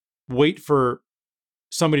wait for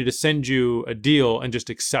somebody to send you a deal and just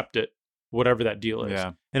accept it, whatever that deal is.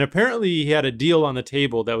 Yeah. And apparently he had a deal on the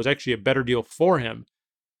table that was actually a better deal for him.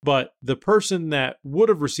 But the person that would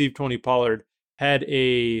have received Tony Pollard had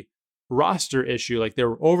a roster issue. Like, they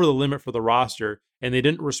were over the limit for the roster, and they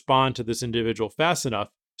didn't respond to this individual fast enough.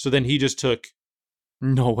 So then he just took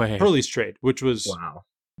Hurley's trade, which was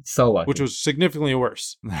so lucky. Which was significantly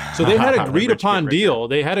worse. So they had agreed upon deal.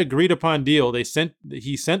 They had agreed upon deal. He sent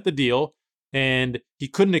the deal, and he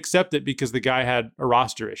couldn't accept it because the guy had a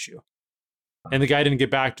roster issue, and the guy didn't get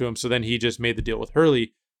back to him. So then he just made the deal with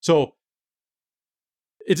Hurley. So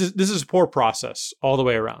this is a poor process all the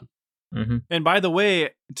way around. Mm-hmm. And by the way,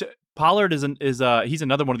 Pollard is he's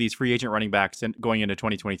another one of these free agent running backs going into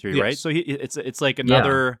 2023, yes. right? So it's like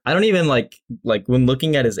another. Yeah. I don't even like when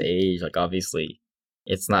looking at his age. Like, obviously,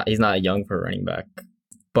 he's not young for a running back,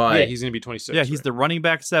 but yeah, he's going to be 26. Yeah, he's the running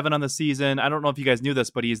back 7 on the season. I don't know if you guys knew this,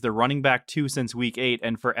 but he's the running back 2 since week 8,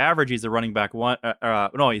 and for average, he's the running back 1.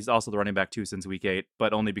 No, he's also the running back 2 since week 8,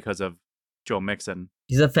 but only because of Joe Mixon.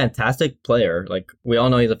 He's a fantastic player. Like, we all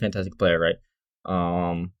know he's a fantastic player, right?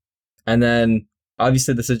 And then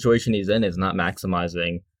obviously the situation he's in is not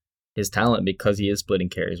maximizing his talent because he is splitting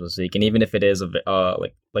carries with Zeke. And even if it is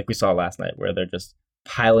like we saw last night, where they're just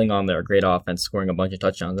piling on their great offense, scoring a bunch of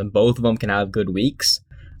touchdowns, and both of them can have good weeks,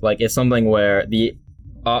 like, it's something where the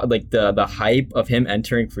hype of him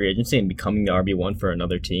entering free agency and becoming the RB1 for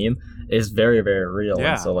another team is very, very real.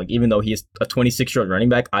 Yeah. And so, like, even though he's a 26-year-old running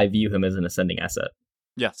back, I view him as an ascending asset.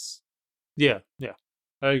 Yes. Yeah.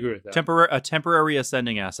 I agree with that. A temporary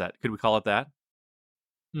ascending asset. Could we call it that?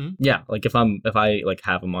 Mm-hmm. Yeah, like if I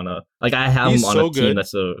have him on a team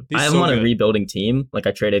that's I have him on a rebuilding team. Like,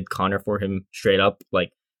 I traded Connor for him straight up,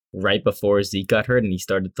 like, right before Zeke got hurt and he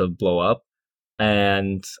started to blow up,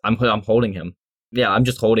 and I'm holding him. Yeah, I'm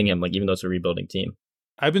just holding him, like, even though it's a rebuilding team.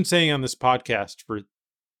 I've been saying on this podcast for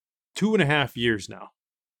 2.5 years now,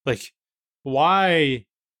 like, why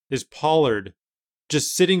is Pollard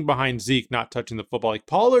just sitting behind Zeke, not touching the football? Like,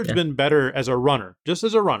 Pollard's been better as a runner, just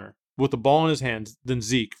as a runner, with the ball in his hands than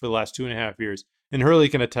Zeke for the last 2.5 years. And Hurley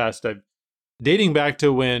can attest. Dating back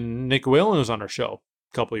to when Nick Whalen was on our show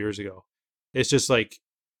a couple years ago. It's just like,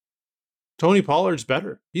 Tony Pollard's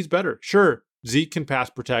better. He's better. Sure, Zeke can pass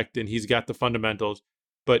protect and he's got the fundamentals,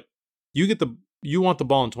 but you want the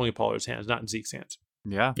ball in Tony Pollard's hands, not in Zeke's hands.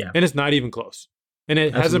 Yeah. And it's not even close. And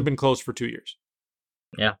it hasn't been close for 2 years.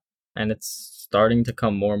 Yeah. And it's starting to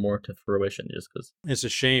come more and more to fruition just because. It's a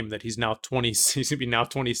shame that he's now 20. He's going to be now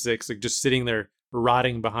 26, like, just sitting there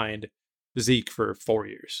rotting behind Zeke for 4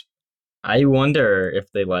 years. I wonder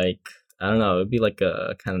if they I don't know. It'd be like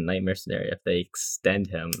a kind of nightmare scenario if they extend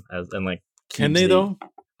him and like. Can they though?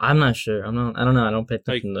 I'm not sure. I don't know. I don't pay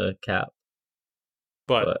attention to cap.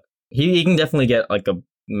 But he can definitely get like a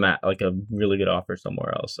really good offer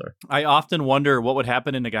somewhere else. Or I often wonder what would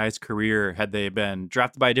happen in a guy's career had they been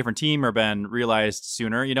drafted by a different team or been realized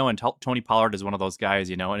sooner, and Tony Pollard is one of those guys,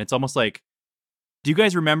 and it's almost like, do you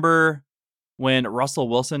guys remember when Russell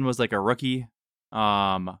Wilson was like a rookie?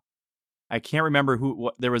 I can't remember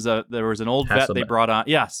there was an old vet they brought on.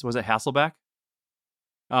 Yes. Was it Hasselbeck?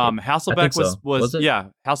 Hasselbeck was yeah.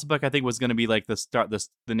 Hasselbeck I think was going to be like the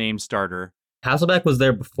name starter. Hasselbeck was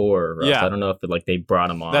there before Russ. Yeah. I don't know if they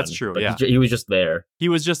brought him on. That's true. Yeah. He was just there. He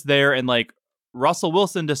was just there, and like Russell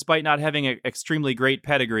Wilson, despite not having an extremely great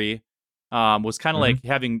pedigree, was kind of like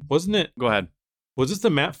having. Wasn't it? Go ahead. Was this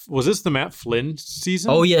the Matt Flynn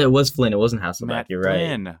season? Oh yeah, it was Flynn. It wasn't Hasselbeck. Matt You're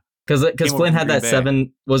Flynn. right. Because Flynn had that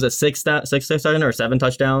 7. Was it 6 touchdown or 7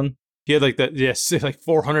 touchdown? He had like that. Yes, like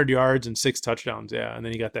 400 yards and 6 touchdowns. Yeah, and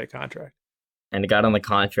then he got that contract. And got on the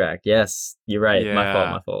contract. Yes, you're right. Yeah.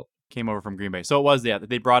 My fault. Came over from Green Bay. So it was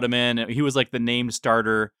they brought him in. He was like the named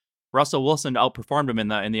starter. Russell Wilson outperformed him in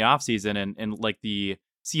the offseason, and like the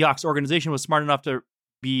Seahawks organization was smart enough to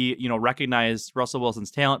be, recognize Russell Wilson's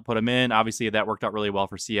talent, put him in. Obviously that worked out really well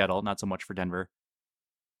for Seattle, not so much for Denver.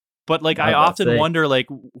 But like I often wonder like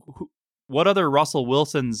what other Russell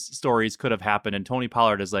Wilson's stories could have happened, and Tony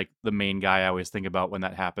Pollard is like the main guy I always think about when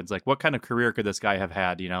that happens. Like what kind of career could this guy have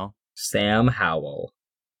had, Sam Howell.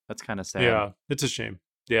 That's kind of sad. Yeah, it's a shame.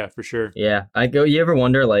 Yeah, for sure. Yeah, you ever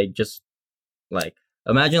wonder, like, just, like,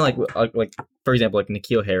 imagine, like for example, like,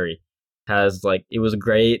 N'Keal Harry has, like, it was a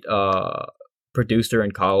great producer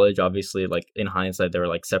in college. Obviously, like, in hindsight, there were,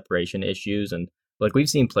 like, separation issues. And, like, we've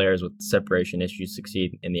seen players with separation issues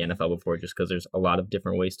succeed in the NFL before just because there's a lot of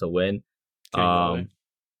different ways to win.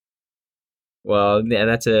 Well, yeah,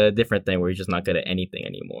 that's a different thing where he's just not good at anything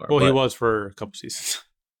anymore. Well, he was for a couple seasons.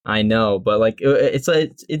 I know, but, like, it's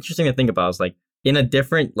interesting to think about. It's, like, in a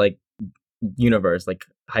different, like, universe, like,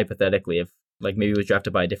 hypothetically, if, like, maybe he was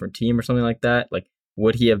drafted by a different team or something like that, like,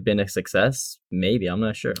 would he have been a success? Maybe. I'm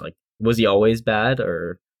not sure. Like, was he always bad,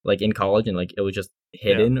 or, like, in college and, like, it was just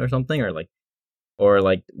hidden or something? Or,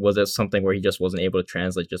 was it something where he just wasn't able to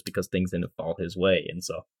translate just because things didn't fall his way? And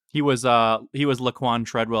so he was Laquan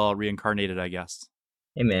Treadwell reincarnated, I guess.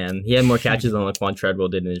 Hey, man, he had more catches than Laquan Treadwell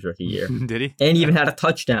did in his rookie year. Did he? And he even had a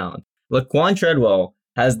touchdown. Laquan Treadwell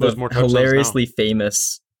has the hilariously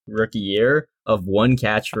famous rookie year of 1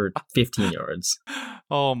 catch for 15 yards.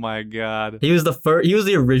 Oh my God. He was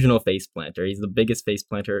the original face planter. He's the biggest face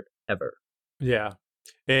planter ever. Yeah.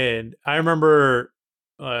 And I remember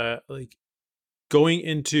like going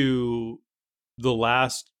into the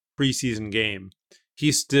last preseason game,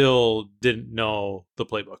 he still didn't know the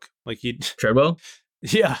playbook. Like Treadwell?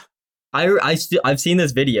 Yeah. I've seen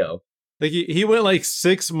this video. Like he went like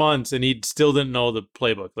 6 months and he still didn't know the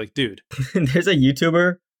playbook. Like, dude. There's a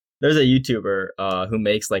YouTuber who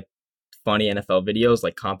makes like funny NFL videos,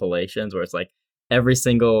 like compilations where it's like every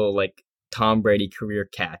single like Tom Brady career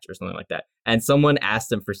catch or something like that. And someone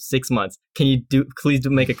asked him for 6 months, can you please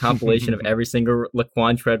make a compilation of every single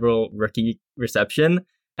Laquan Treadwell rookie reception?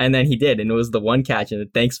 And then he did, and it was the 1 catch. And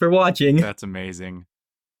thanks for watching. That's amazing.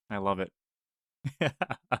 I love it.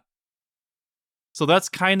 So that's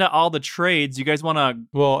kind of all the trades. You guys want to?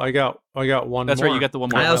 Well, I got one. That's more. right. You got the one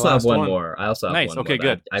more. I also have one more. Nice. Okay,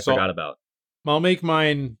 good. I forgot about. I'll make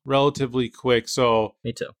mine relatively quick. So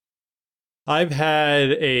me too. I've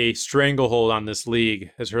had a stranglehold on this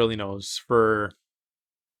league, as Hurley knows, for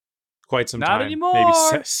quite some time. Not anymore.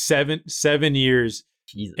 Maybe 7 years.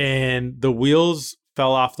 Jesus. And the wheels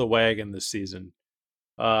fell off the wagon this season,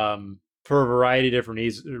 for a variety of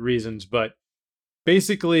different reasons, but.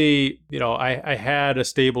 Basically, I had a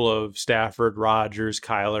stable of Stafford, Rodgers,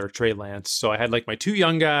 Kyler, Trey Lance. So I had like my 2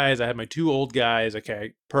 young guys. I had my 2 old guys.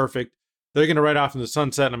 Okay, perfect. They're going to ride off in the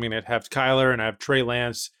sunset. And I'm going to have Kyler and I have Trey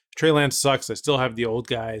Lance. Trey Lance sucks. I still have the old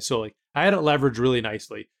guys. So like I had it leveraged really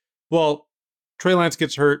nicely. Well, Trey Lance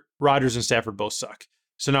gets hurt. Rodgers and Stafford both suck.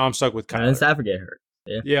 So now I'm stuck with Kyler. And Stafford get hurt.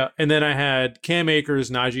 Yeah. And then I had Cam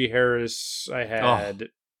Akers, Najee Harris. I had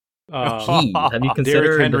have you considered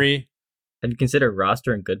Derrick Henry. Have you considered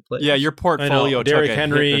roster and good players? Yeah, your portfolio took a hit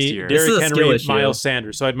this year. Derrick Henry, Miles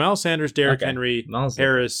Sanders. So I had Miles Sanders, Derrick Henry,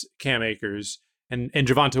 Harris, Cam Akers, and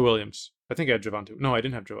Javonte Williams. I think I had Javonte. No, I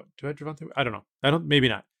didn't have Javonte. Do I have Javonte? I don't know. Maybe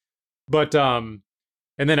not. But and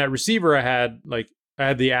then at receiver, I had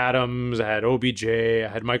the Adams, I had OBJ, I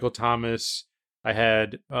had Michael Thomas, I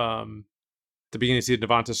had at the beginning of the season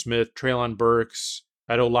Devonta Smith, Treylon Burks,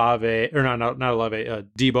 I had Olave, or not Olave,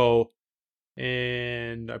 Debo.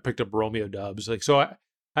 And I picked up Romeo Doubs.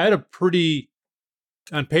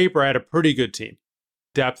 on paper, I had a pretty good team,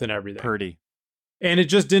 depth and everything. And it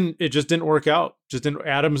just didn't work out.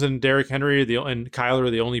 Adams and Derrick Henry and Kyler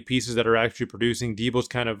are the only pieces that are actually producing. Debo's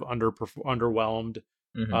kind of underwhelmed.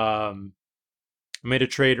 Mm-hmm. I made a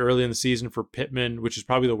trade early in the season for Pittman, which is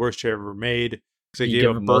probably the worst trade I've ever made. Because I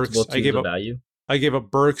gave up Burks. I gave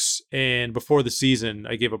up Burks, and before the season,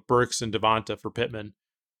 I gave up Burks and Devonta for Pittman.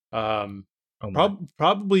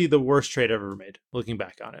 Probably the worst trade I've ever made, looking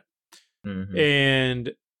back on it. Mm-hmm.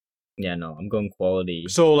 And yeah, no, I'm going quality.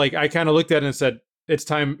 So like I kind of looked at it and said, it's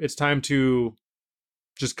time to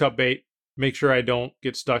just cut bait, make sure I don't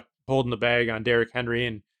get stuck holding the bag on Derrick Henry.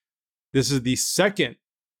 And this is the second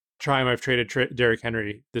time I've traded Derrick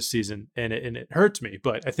Henry this season, and it hurts me,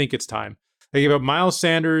 but I think it's time. I gave up Miles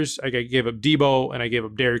Sanders, I gave up Debo, and I gave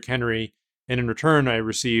up Derrick Henry. And in return, I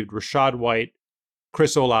received Rachaad White,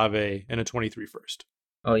 Chris Olave, and a 23 first.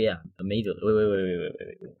 Oh, yeah. Immediately.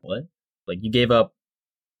 Wait. What? Like, you gave up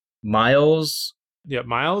Miles? Yeah,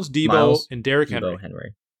 Miles, Debo, and Derrick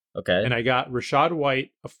Henry. Okay. And I got Rachaad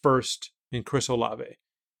White, a first, and Chris Olave.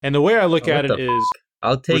 And the way I look at it is...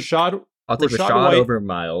 I'll take Rachaad over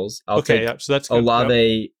Miles. So that's good.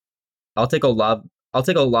 Olave. Yep. I'll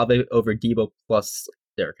take Olave over Debo plus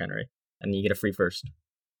Derrick Henry, and you get a free first.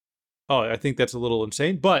 Oh, I think that's a little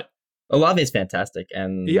insane, but Olave is fantastic,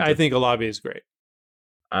 and yeah, I think Olave is great.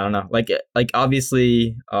 I don't know, like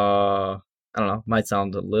obviously, I don't know, might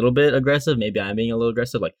sound a little bit aggressive. Maybe I'm being a little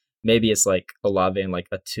aggressive. Like maybe it's like Olave and like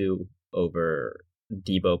a 2 over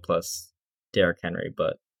Debo plus Derrick Henry,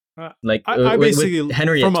 but like I basically with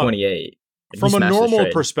Henry at 28. From a normal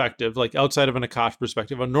perspective, like outside of an Akash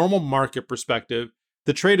perspective, a normal market perspective,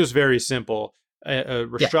 the trade was very simple.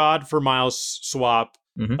 Rachaad for Miles swap,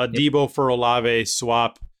 a Debo for Olave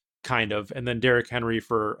swap, kind of, and then Derrick Henry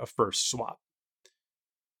for a first swap.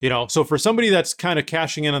 So for somebody that's kind of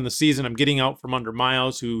cashing in on the season, I'm getting out from under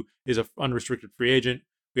Miles, who is an unrestricted free agent.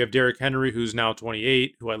 We have Derrick Henry, who's now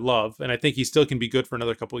 28, who I love, and I think he still can be good for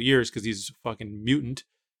another couple of years because he's a fucking mutant.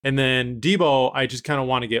 And then Debo, I just kind of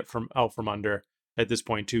want to get out from under at this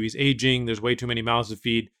point too. He's aging. There's way too many mouths to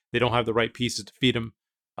feed. They don't have the right pieces to feed him.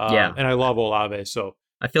 And I love Olave. So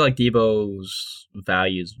I feel like Debo's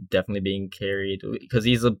value is definitely being carried because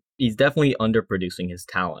he's definitely underproducing his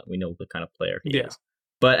talent. We know what kind of player he is.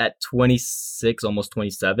 But at 26, almost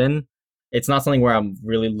 27, it's not something where I'm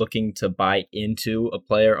really looking to buy into a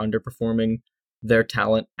player underperforming their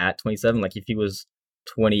talent at 27. Like if he was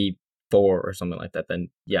 24 or something like that, then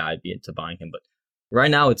yeah, I'd be into buying him. But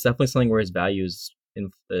right now, it's definitely something where his value is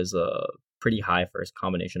pretty high for his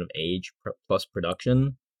combination of age plus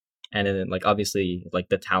production, and then like obviously like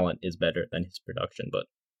the talent is better than his production, but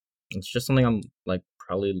it's just something I'm like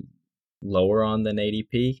probably lower on than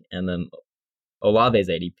ADP. And then Olave's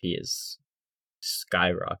ADP is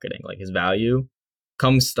skyrocketing. Like his value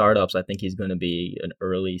come startups, I think he's going to be an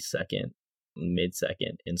early second, mid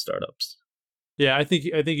second in startups. Yeah, I think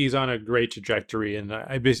he's on a great trajectory, and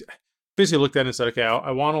I basically looked at it and said, okay, I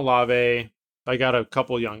want Olave. I got a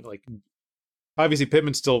couple young, like obviously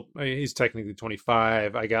Pittman's he's technically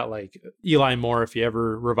 25. I got like Eli Moore if he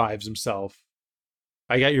ever revives himself.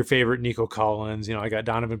 I got your favorite Nico Collins. I got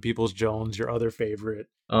Donovan Peoples-Jones, your other favorite.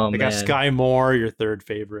 I got Sky Moore, your third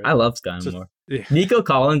favorite. I love Sky Moore. Yeah. Nico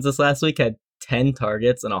Collins this last week had 10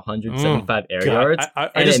 targets and 175 air yards,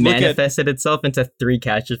 and it manifested itself into 3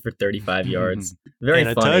 catches for 35 yards. Very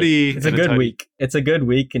funny. It's a good week. It's a good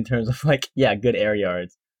week in terms of good air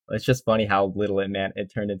yards. It's just funny how little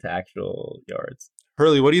it turned into actual yards.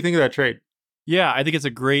 Hurley, what do you think of that trade? Yeah, I think it's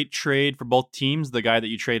a great trade for both teams. The guy that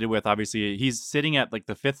you traded with, obviously, he's sitting at like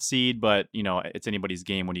the 5th seed, but it's anybody's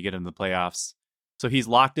game when you get into the playoffs. So he's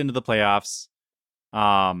locked into the playoffs.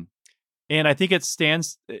 And I think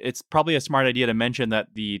it's probably a smart idea to mention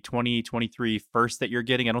that the 2023 first that you're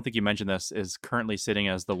getting, I don't think you mentioned this, is currently sitting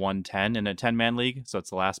as the 110 in a 10-man league. So it's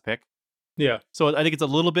the last pick. Yeah. So I think it's a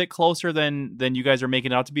little bit closer than you guys are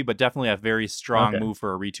making it out to be, but definitely a very strong move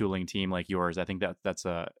for a retooling team like yours. I think that's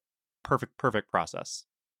a perfect process.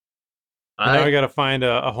 Now I got to find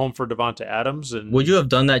a home for Devonta Adams. And would you have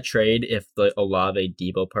done that trade if the Olave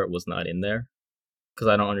Debo part was not in there? Because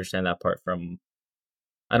I don't understand that part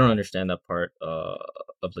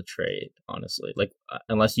of the trade, honestly. Like,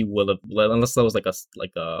 unless there was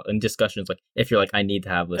in discussions, like if you're like, I need to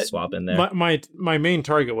have this swap in there. My main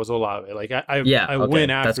target was Olave. Like I win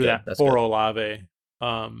after that for Olave.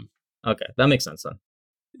 Okay, that makes sense then.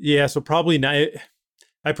 Yeah, so probably not.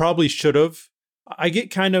 I probably should have. I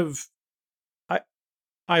get kind of.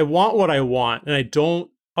 I want what I want, and I don't.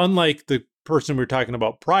 Unlike the person we were talking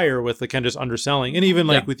about prior with the kind of just underselling, and even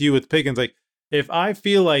with you with Pickens, like if I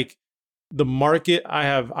feel like the market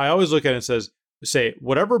I always look at it and say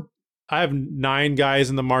whatever, I have 9 guys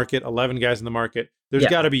in the market, 11 guys in the market. There's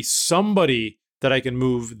got to be somebody that I can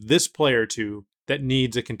move this player to that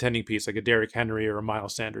needs a contending piece, like a Derrick Henry or a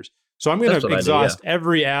Miles Sanders. So I'm going to exhaust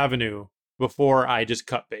every avenue before I just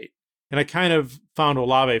cut bait. And I kind of found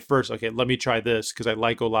Olave first. Okay, let me try this because I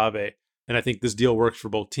like Olave. And I think this deal works for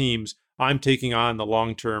both teams. I'm taking on the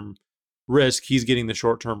long-term risk. He's getting the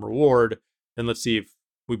short-term reward. And let's see if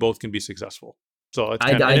we both can be successable. So it's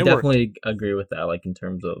I definitely agree with that. Like in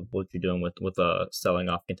terms of what you're doing with selling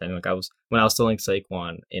off contending. Like when I was selling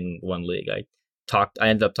Saquon in one league, I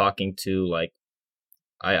ended up talking to like,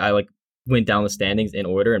 I like went down the standings in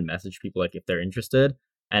order and messaged people like if they're interested.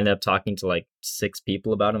 I ended up talking to like 6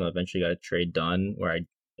 people about him. I eventually got a trade done where it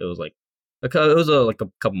was a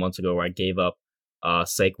couple months ago where I gave up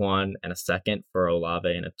Saquon and a second for Olave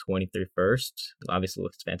and a 23 first. Obviously, it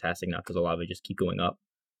looks fantastic now because Olave just keep going up.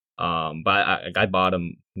 But I bought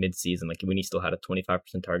him mid-season, like when he still had a 25%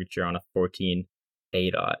 target share on a 14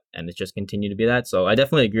 ADOT, and it's just continued to be that. So I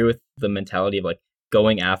definitely agree with the mentality of like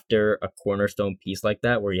going after a cornerstone piece like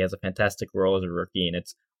that, where he has a fantastic role as a rookie, and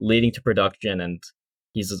it's leading to production, and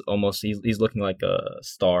he's looking like a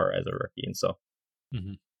star as a rookie, and so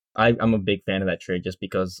I'm a big fan of that trade just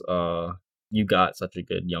because you got such a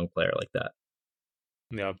good young player like that.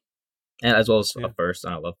 Yeah. And as well as a first,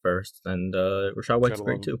 and I love first, and Rachaad White's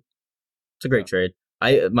great too. It's a great trade.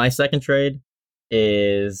 My second trade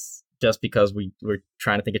is just because we're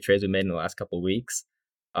trying to think of trades we made in the last couple of weeks.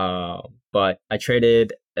 But I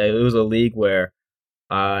traded. It was a league where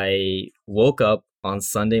I woke up on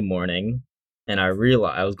Sunday morning, and I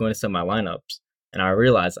realized I was going to set my lineups, and I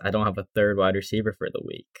realized I don't have a third wide receiver for the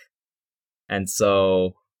week, and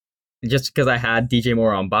so just because I had DJ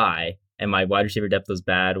Moore on bye. And my wide receiver depth was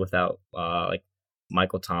bad without like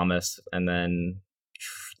Michael Thomas, and then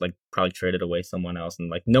like probably traded away someone else,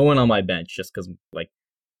 and like no one on my bench just because like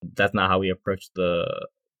that's not how we approached the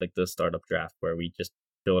startup draft where we just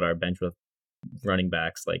filled our bench with running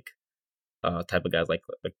backs like type of guys like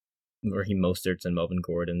Raheem Mosterts and Melvin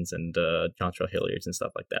Gordons and Jontrell Hilliards and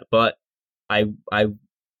stuff like that. But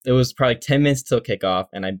it was probably 10 minutes till kickoff,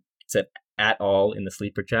 and I said at all in the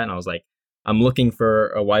sleeper chat, and I was like, I'm looking for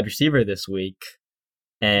a wide receiver this week,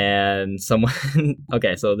 and someone,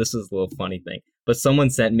 okay, so this is a little funny thing, but someone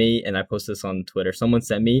sent me, and I posted this on Twitter, someone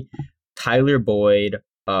sent me Tyler Boyd,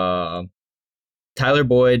 KJ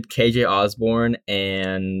Osborne,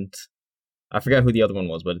 and I forgot who the other one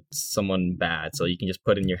was, but it's someone bad, so you can just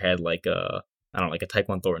put in your head like a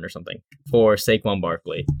Tyquan Thornton or something, for Saquon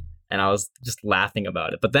Barkley, and I was just laughing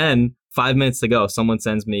about it. But then, 5 minutes ago, someone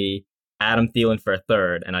sends me Adam Thielen for a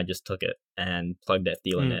third, and I just took it and plugged that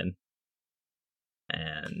Thielen in.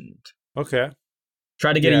 And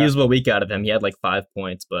tried to get a usable week out of him. He had like 5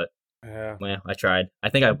 points, but I tried. I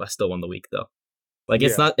think I still won the week though. Like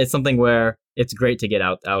it's something where it's great to get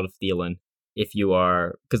out of Thielen if you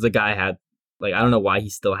are, because the guy had like, I don't know why he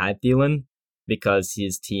still had Thielen, because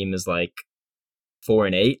his team is like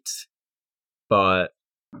 4-8, but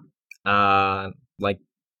like,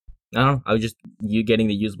 I don't know. I was just getting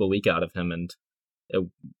the usable week out of him, and it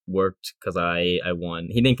worked because I won.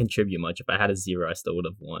 He didn't contribute much. If I had a 0, I still would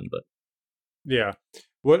have won. But yeah,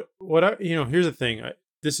 here's the thing.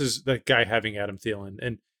 This is the guy having Adam Thielen,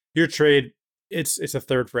 and your trade. It's a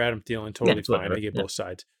third for Adam Thielen. Totally fine. I get both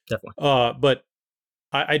sides. Definitely. But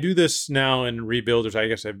I do this now in rebuilders. I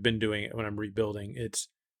guess I've been doing it when I'm rebuilding. It's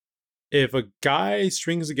if a guy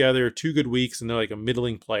strings together 2 good weeks and they're like a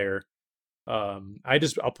middling player. I'll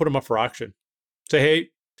put them up for auction. Say, hey,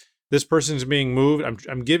 this person's being moved.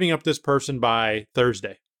 I'm giving up this person by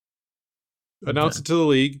Thursday. Announce it to the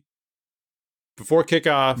league before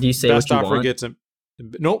kickoff. Do you say best what you offer want? gets him?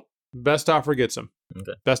 Nope. Best offer gets him.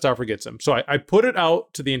 Okay. Best offer gets him. So I put it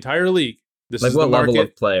out to the entire league. This like is what the market. level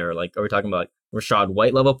of player? Like, are we talking about like Rachaad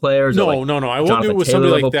White level players? No. Or like I won't Jonathan do it with Taylor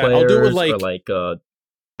somebody like that. I'll do it with like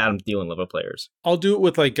Adam Thielen level players. I'll do it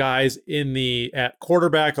with like guys at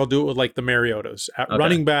quarterback. I'll do it with like the Mariotas. At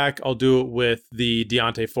running back, I'll do it with the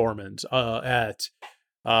Deontay Foremans. At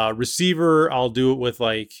receiver, I'll do it with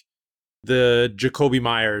like the Jacoby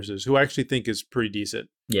Myerses, who I actually think is pretty decent.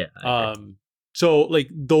 Yeah. So like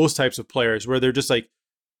those types of players where they're just like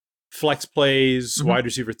flex plays, wide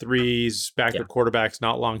receiver 3s, backup quarterbacks,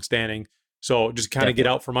 not long standing. So just kind of get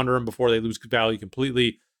out from under them before they lose value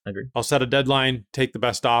completely. I agree. I'll set a deadline, take the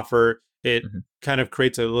best offer. It kind of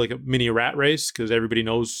creates a mini rat race because everybody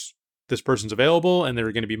knows this person's available and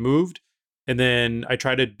they're going to be moved. And then I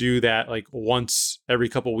try to do that like once every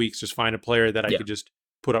couple of weeks, just find a player that I could just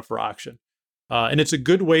put up for auction. And it's a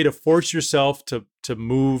good way to force yourself to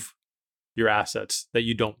move your assets that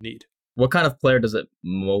you don't need. what kind of player does it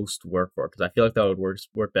most work for? Because I feel like that would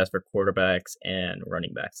work best for quarterbacks and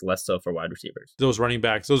running backs, less so for wide receivers. Those running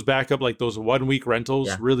backs, those backup, like those 1 week rentals,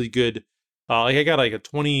 really good. Like I got like a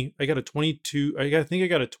 20, I got a 22, I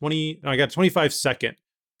got a 25 second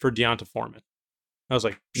for D'Onta Foreman. I was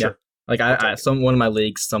like, sure. Yeah. Like one of my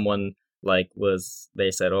leagues, someone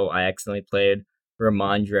they said, oh, I accidentally played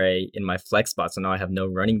Ramondre in my flex spot, so now I have no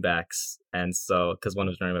running backs. And so, because one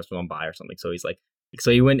of his running backs was on bye or something. So he's like,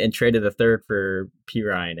 so he went and traded the third for P.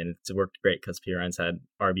 Ryan, and it's worked great because P. Ryan's had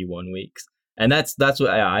RB1 weeks. And that's what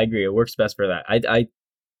I agree. It works best for that.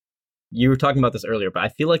 You were talking about this earlier, but I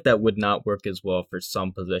feel like that would not work as well for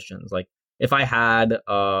some positions. Like if I had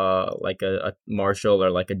like a Marshall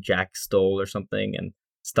or like a Jack Stoll or something, and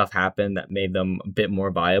stuff happened that made them a bit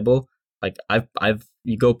more viable, like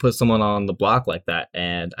you go put someone on the block like that,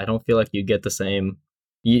 and I don't feel like you get the same.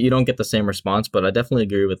 You don't get the same response. But I definitely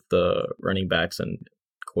agree with the running backs and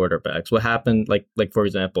quarterbacks. What happened, like for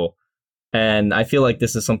example, and I feel like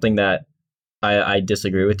this is something that I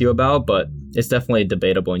disagree with you about, but it's definitely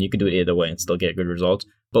debatable, and you can do it either way and still get good results.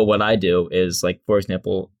 But what I do is, like, for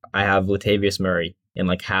example, I have Latavius Murray in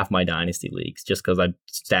like half my dynasty leagues just because I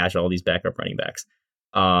stash all these backup running backs.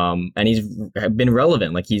 And he's been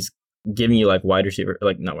relevant. Like he's giving you like wide receiver,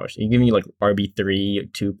 like not wide receiver, he's giving you like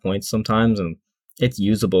RB3, 2 points sometimes, and it's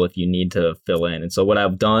usable if you need to fill in. And so what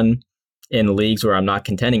I've done in leagues where I'm not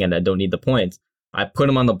contending and I don't need the points, I put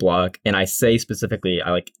him on the block, and I say specifically,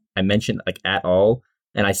 I mentioned like at all,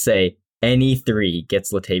 and I say any 3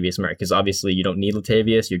 gets Latavius Murray, because obviously you don't need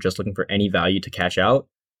Latavius, you're just looking for any value to cash out.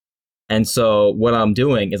 And so what I'm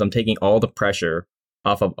doing is I'm taking all the pressure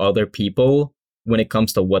off of other people when it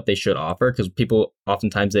comes to what they should offer, because people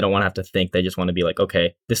oftentimes they don't want to have to think. They just want to be like,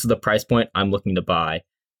 okay, this is the price point I'm looking to buy.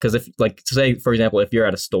 Because if, like, say for example, if you're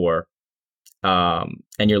at a store and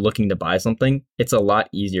you're looking to buy something, it's a lot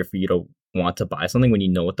easier for you to want to buy something when you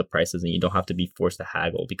know what the price is and you don't have to be forced to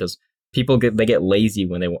haggle, because people get lazy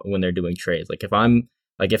when they're doing trades. Like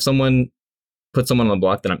if someone puts someone on the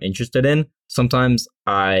block that I'm interested in, sometimes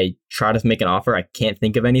I try to make an offer, I can't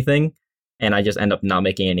think of anything, and I just end up not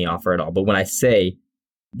making any offer at all. But when I say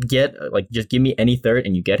just give me any third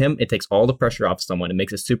and you get him, it takes all the pressure off someone. It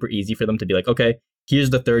makes it super easy for them to be like, okay, here's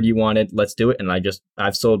the third you wanted, let's do it. And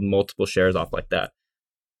I've sold multiple shares off like that.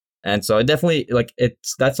 And so I definitely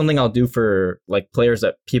that's something I'll do for like players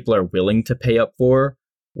that people are willing to pay up for,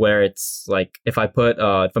 where it's like if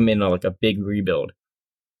I'm in like a big rebuild,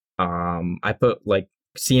 I put like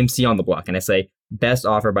CMC on the block and I say best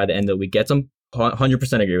offer by the end of the week gets him.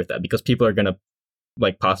 100% agree with that, because people are going to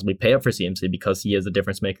like possibly pay up for CMC because he is a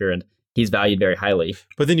difference maker and he's valued very highly.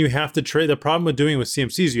 But then you have to trade. The problem with doing with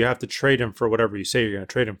CMC is you have to trade him for whatever you say you're going to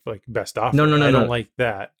trade him for, like best offer. No. I don't like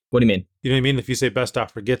that. What do you mean? You know what I mean? If you say best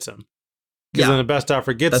offer gets him, because then the best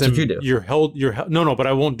offer gets that's him. What you do. You're held. No. But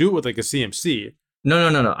I won't do it with like a CMC.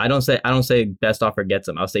 No. I don't say best offer gets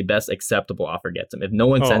him. I'll say best acceptable offer gets him. If no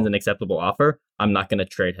one sends an acceptable offer, I'm not going to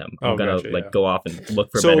trade him. I'm going to go off and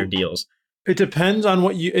look for better deals. It depends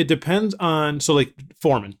on so like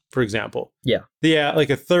Foreman, for example. Yeah, like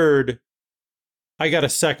a third. I got a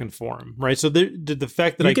second for him, right? So the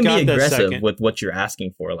fact that I got that second, you can be aggressive with what you're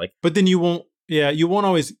asking for, like. But then you won't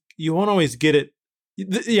always get it.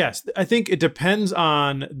 Yes, I think it depends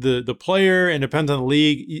on the player and depends on the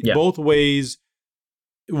league. Yeah. Both ways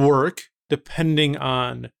work depending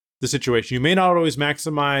on the situation. You may not always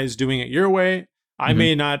maximize doing it your way. I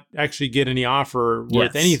may not actually get any offer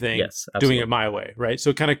worth anything doing it my way, right?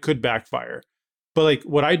 So it kind of could backfire. But like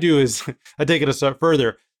what I do is I take it a step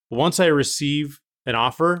further. Once I receive an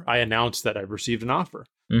offer, I announce that I've received an offer.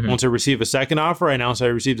 Once I receive a second offer, I announce I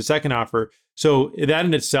received a second offer. So that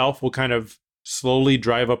in itself will kind of slowly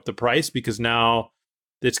drive up the price, because now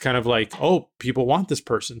it's kind of like, oh, people want this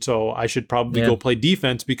person. So I should probably go play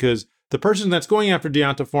defense, because the person that's going after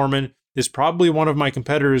D'Onta Foreman is probably one of my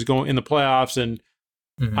competitors going in the playoffs, and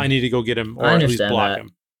I need to go get him, or at least block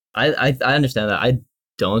him. I understand that. I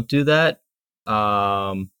don't do that.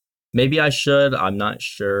 Maybe I should. I'm not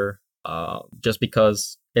sure. Just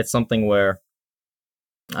because it's something where,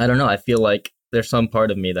 I don't know, I feel like there's some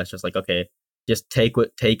part of me that's just like, okay, just take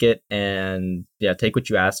it and take what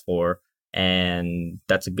you asked for, and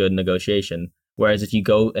that's a good negotiation. Whereas if you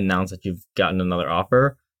go announce that you've gotten another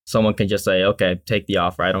offer, someone can just say, okay, take the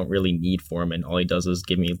offer. I don't really need Foreman. All he does is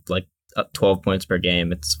give me like 12 points per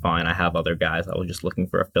game. It's fine. I have other guys. I was just looking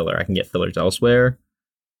for a filler. I can get fillers elsewhere.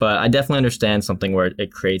 But I definitely understand something where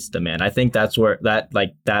it creates demand. I think that's where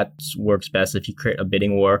that works best, if you create a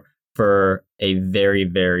bidding war for a very,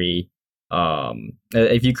 very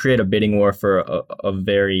if you create a bidding war for a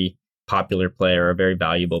very popular player, a very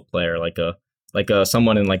valuable player, like a like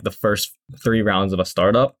someone in like the first 3 rounds of a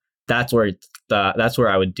startup, that's where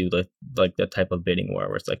I would do the type of bidding war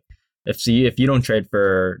where it's like, if you don't trade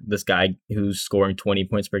for this guy who's scoring 20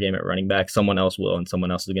 points per game at running back, someone else will, and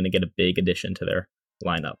someone else is going to get a big addition to their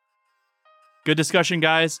lineup. Good discussion,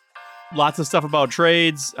 guys. Lots of stuff about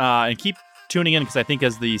trades, and keep tuning in because I think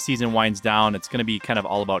as the season winds down, it's going to be kind of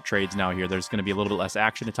all about trades now here. There's going to be a little bit less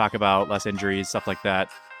action to talk about, less injuries, stuff like that.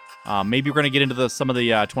 Maybe we're going to get into some of the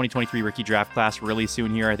 2023 rookie draft class really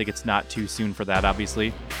soon here. I think it's not too soon for that,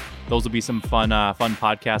 obviously. Those will be some fun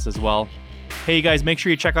podcasts as well. Hey, you guys, make sure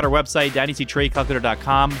you check out our website,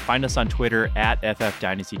 dynastytradecalculator.com. Find us on Twitter at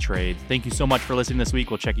FFDynastyTrade. Thank you so much for listening this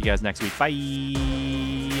week. We'll check you guys next week.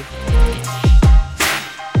 Bye.